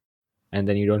winning, and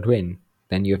then you don't win,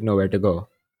 then you have nowhere to go.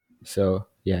 So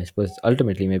yeah, I suppose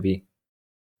ultimately maybe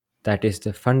that is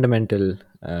the fundamental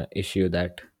issue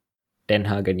that Ten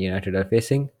Hag and United are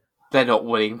facing. They're not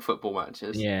winning football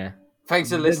matches. Yeah. Thanks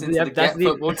for listening to the Get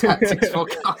Football Tactics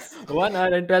podcast. 1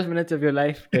 hour and 12 minutes of your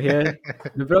life to hear.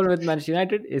 The problem with Manchester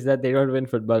United is that they don't win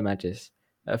football matches.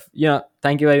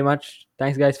 Thank you very much.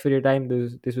 Thanks, guys, for your time.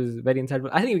 This was very insightful.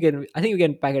 I think we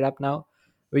can pack it up now.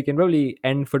 We can probably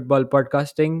end football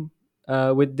podcasting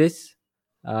with this.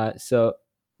 So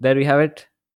there we have it.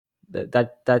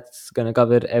 That's gonna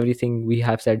cover everything we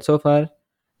have said so far,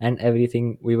 and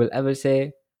everything we will ever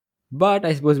say. But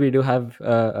I suppose we do have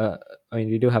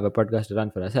we do have a podcast to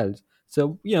run for ourselves,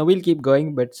 so we'll keep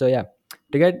going. But so yeah,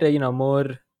 to get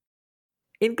more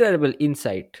incredible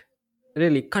insight,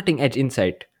 really cutting edge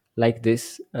insight like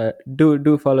this,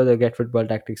 do follow the Get Football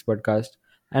Tactics podcast,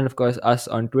 and of course us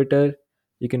on Twitter.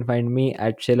 You can find me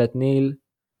at Shailat Neil,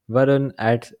 Varun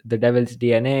at the Devil's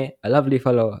DNA, a lovely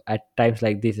follow at times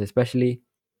like these especially,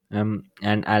 and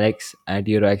Alex at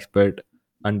EuroExpert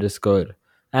underscore.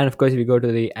 And of course, if you go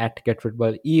to the at Get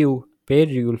Football EU page,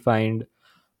 you will find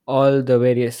all the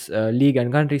various league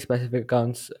and country specific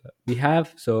accounts we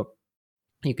have. So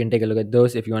you can take a look at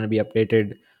those if you want to be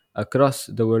updated across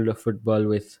the world of football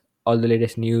with all the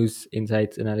latest news,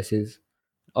 insights, analysis,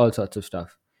 all sorts of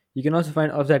stuff. You can also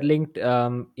find Offset linked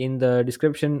in the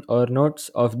description or notes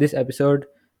of this episode,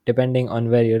 depending on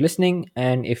where you're listening.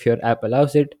 And if your app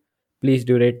allows it, please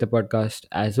do rate the podcast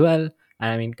as well.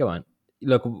 And I mean, come on,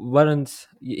 look, Varun's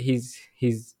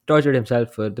he's tortured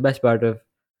himself for the best part of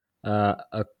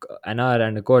an hour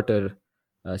and a quarter.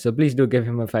 So please do give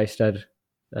him a 5-star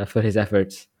for his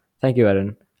efforts. Thank you,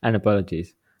 Varun, and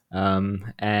apologies.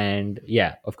 And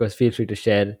yeah, of course, feel free to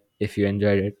share if you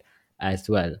enjoyed it as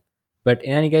well. But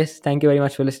in any case, thank you very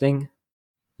much for listening.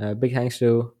 Big thanks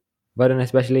to Varun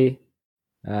especially,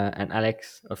 and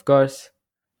Alex, of course.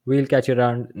 We'll catch you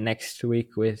around next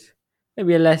week with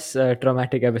maybe a less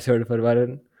traumatic episode for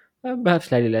Varun, perhaps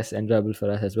slightly less enjoyable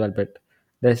for us as well, but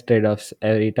there's trade-offs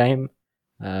every time.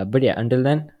 But yeah, until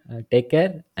then, take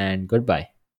care and goodbye.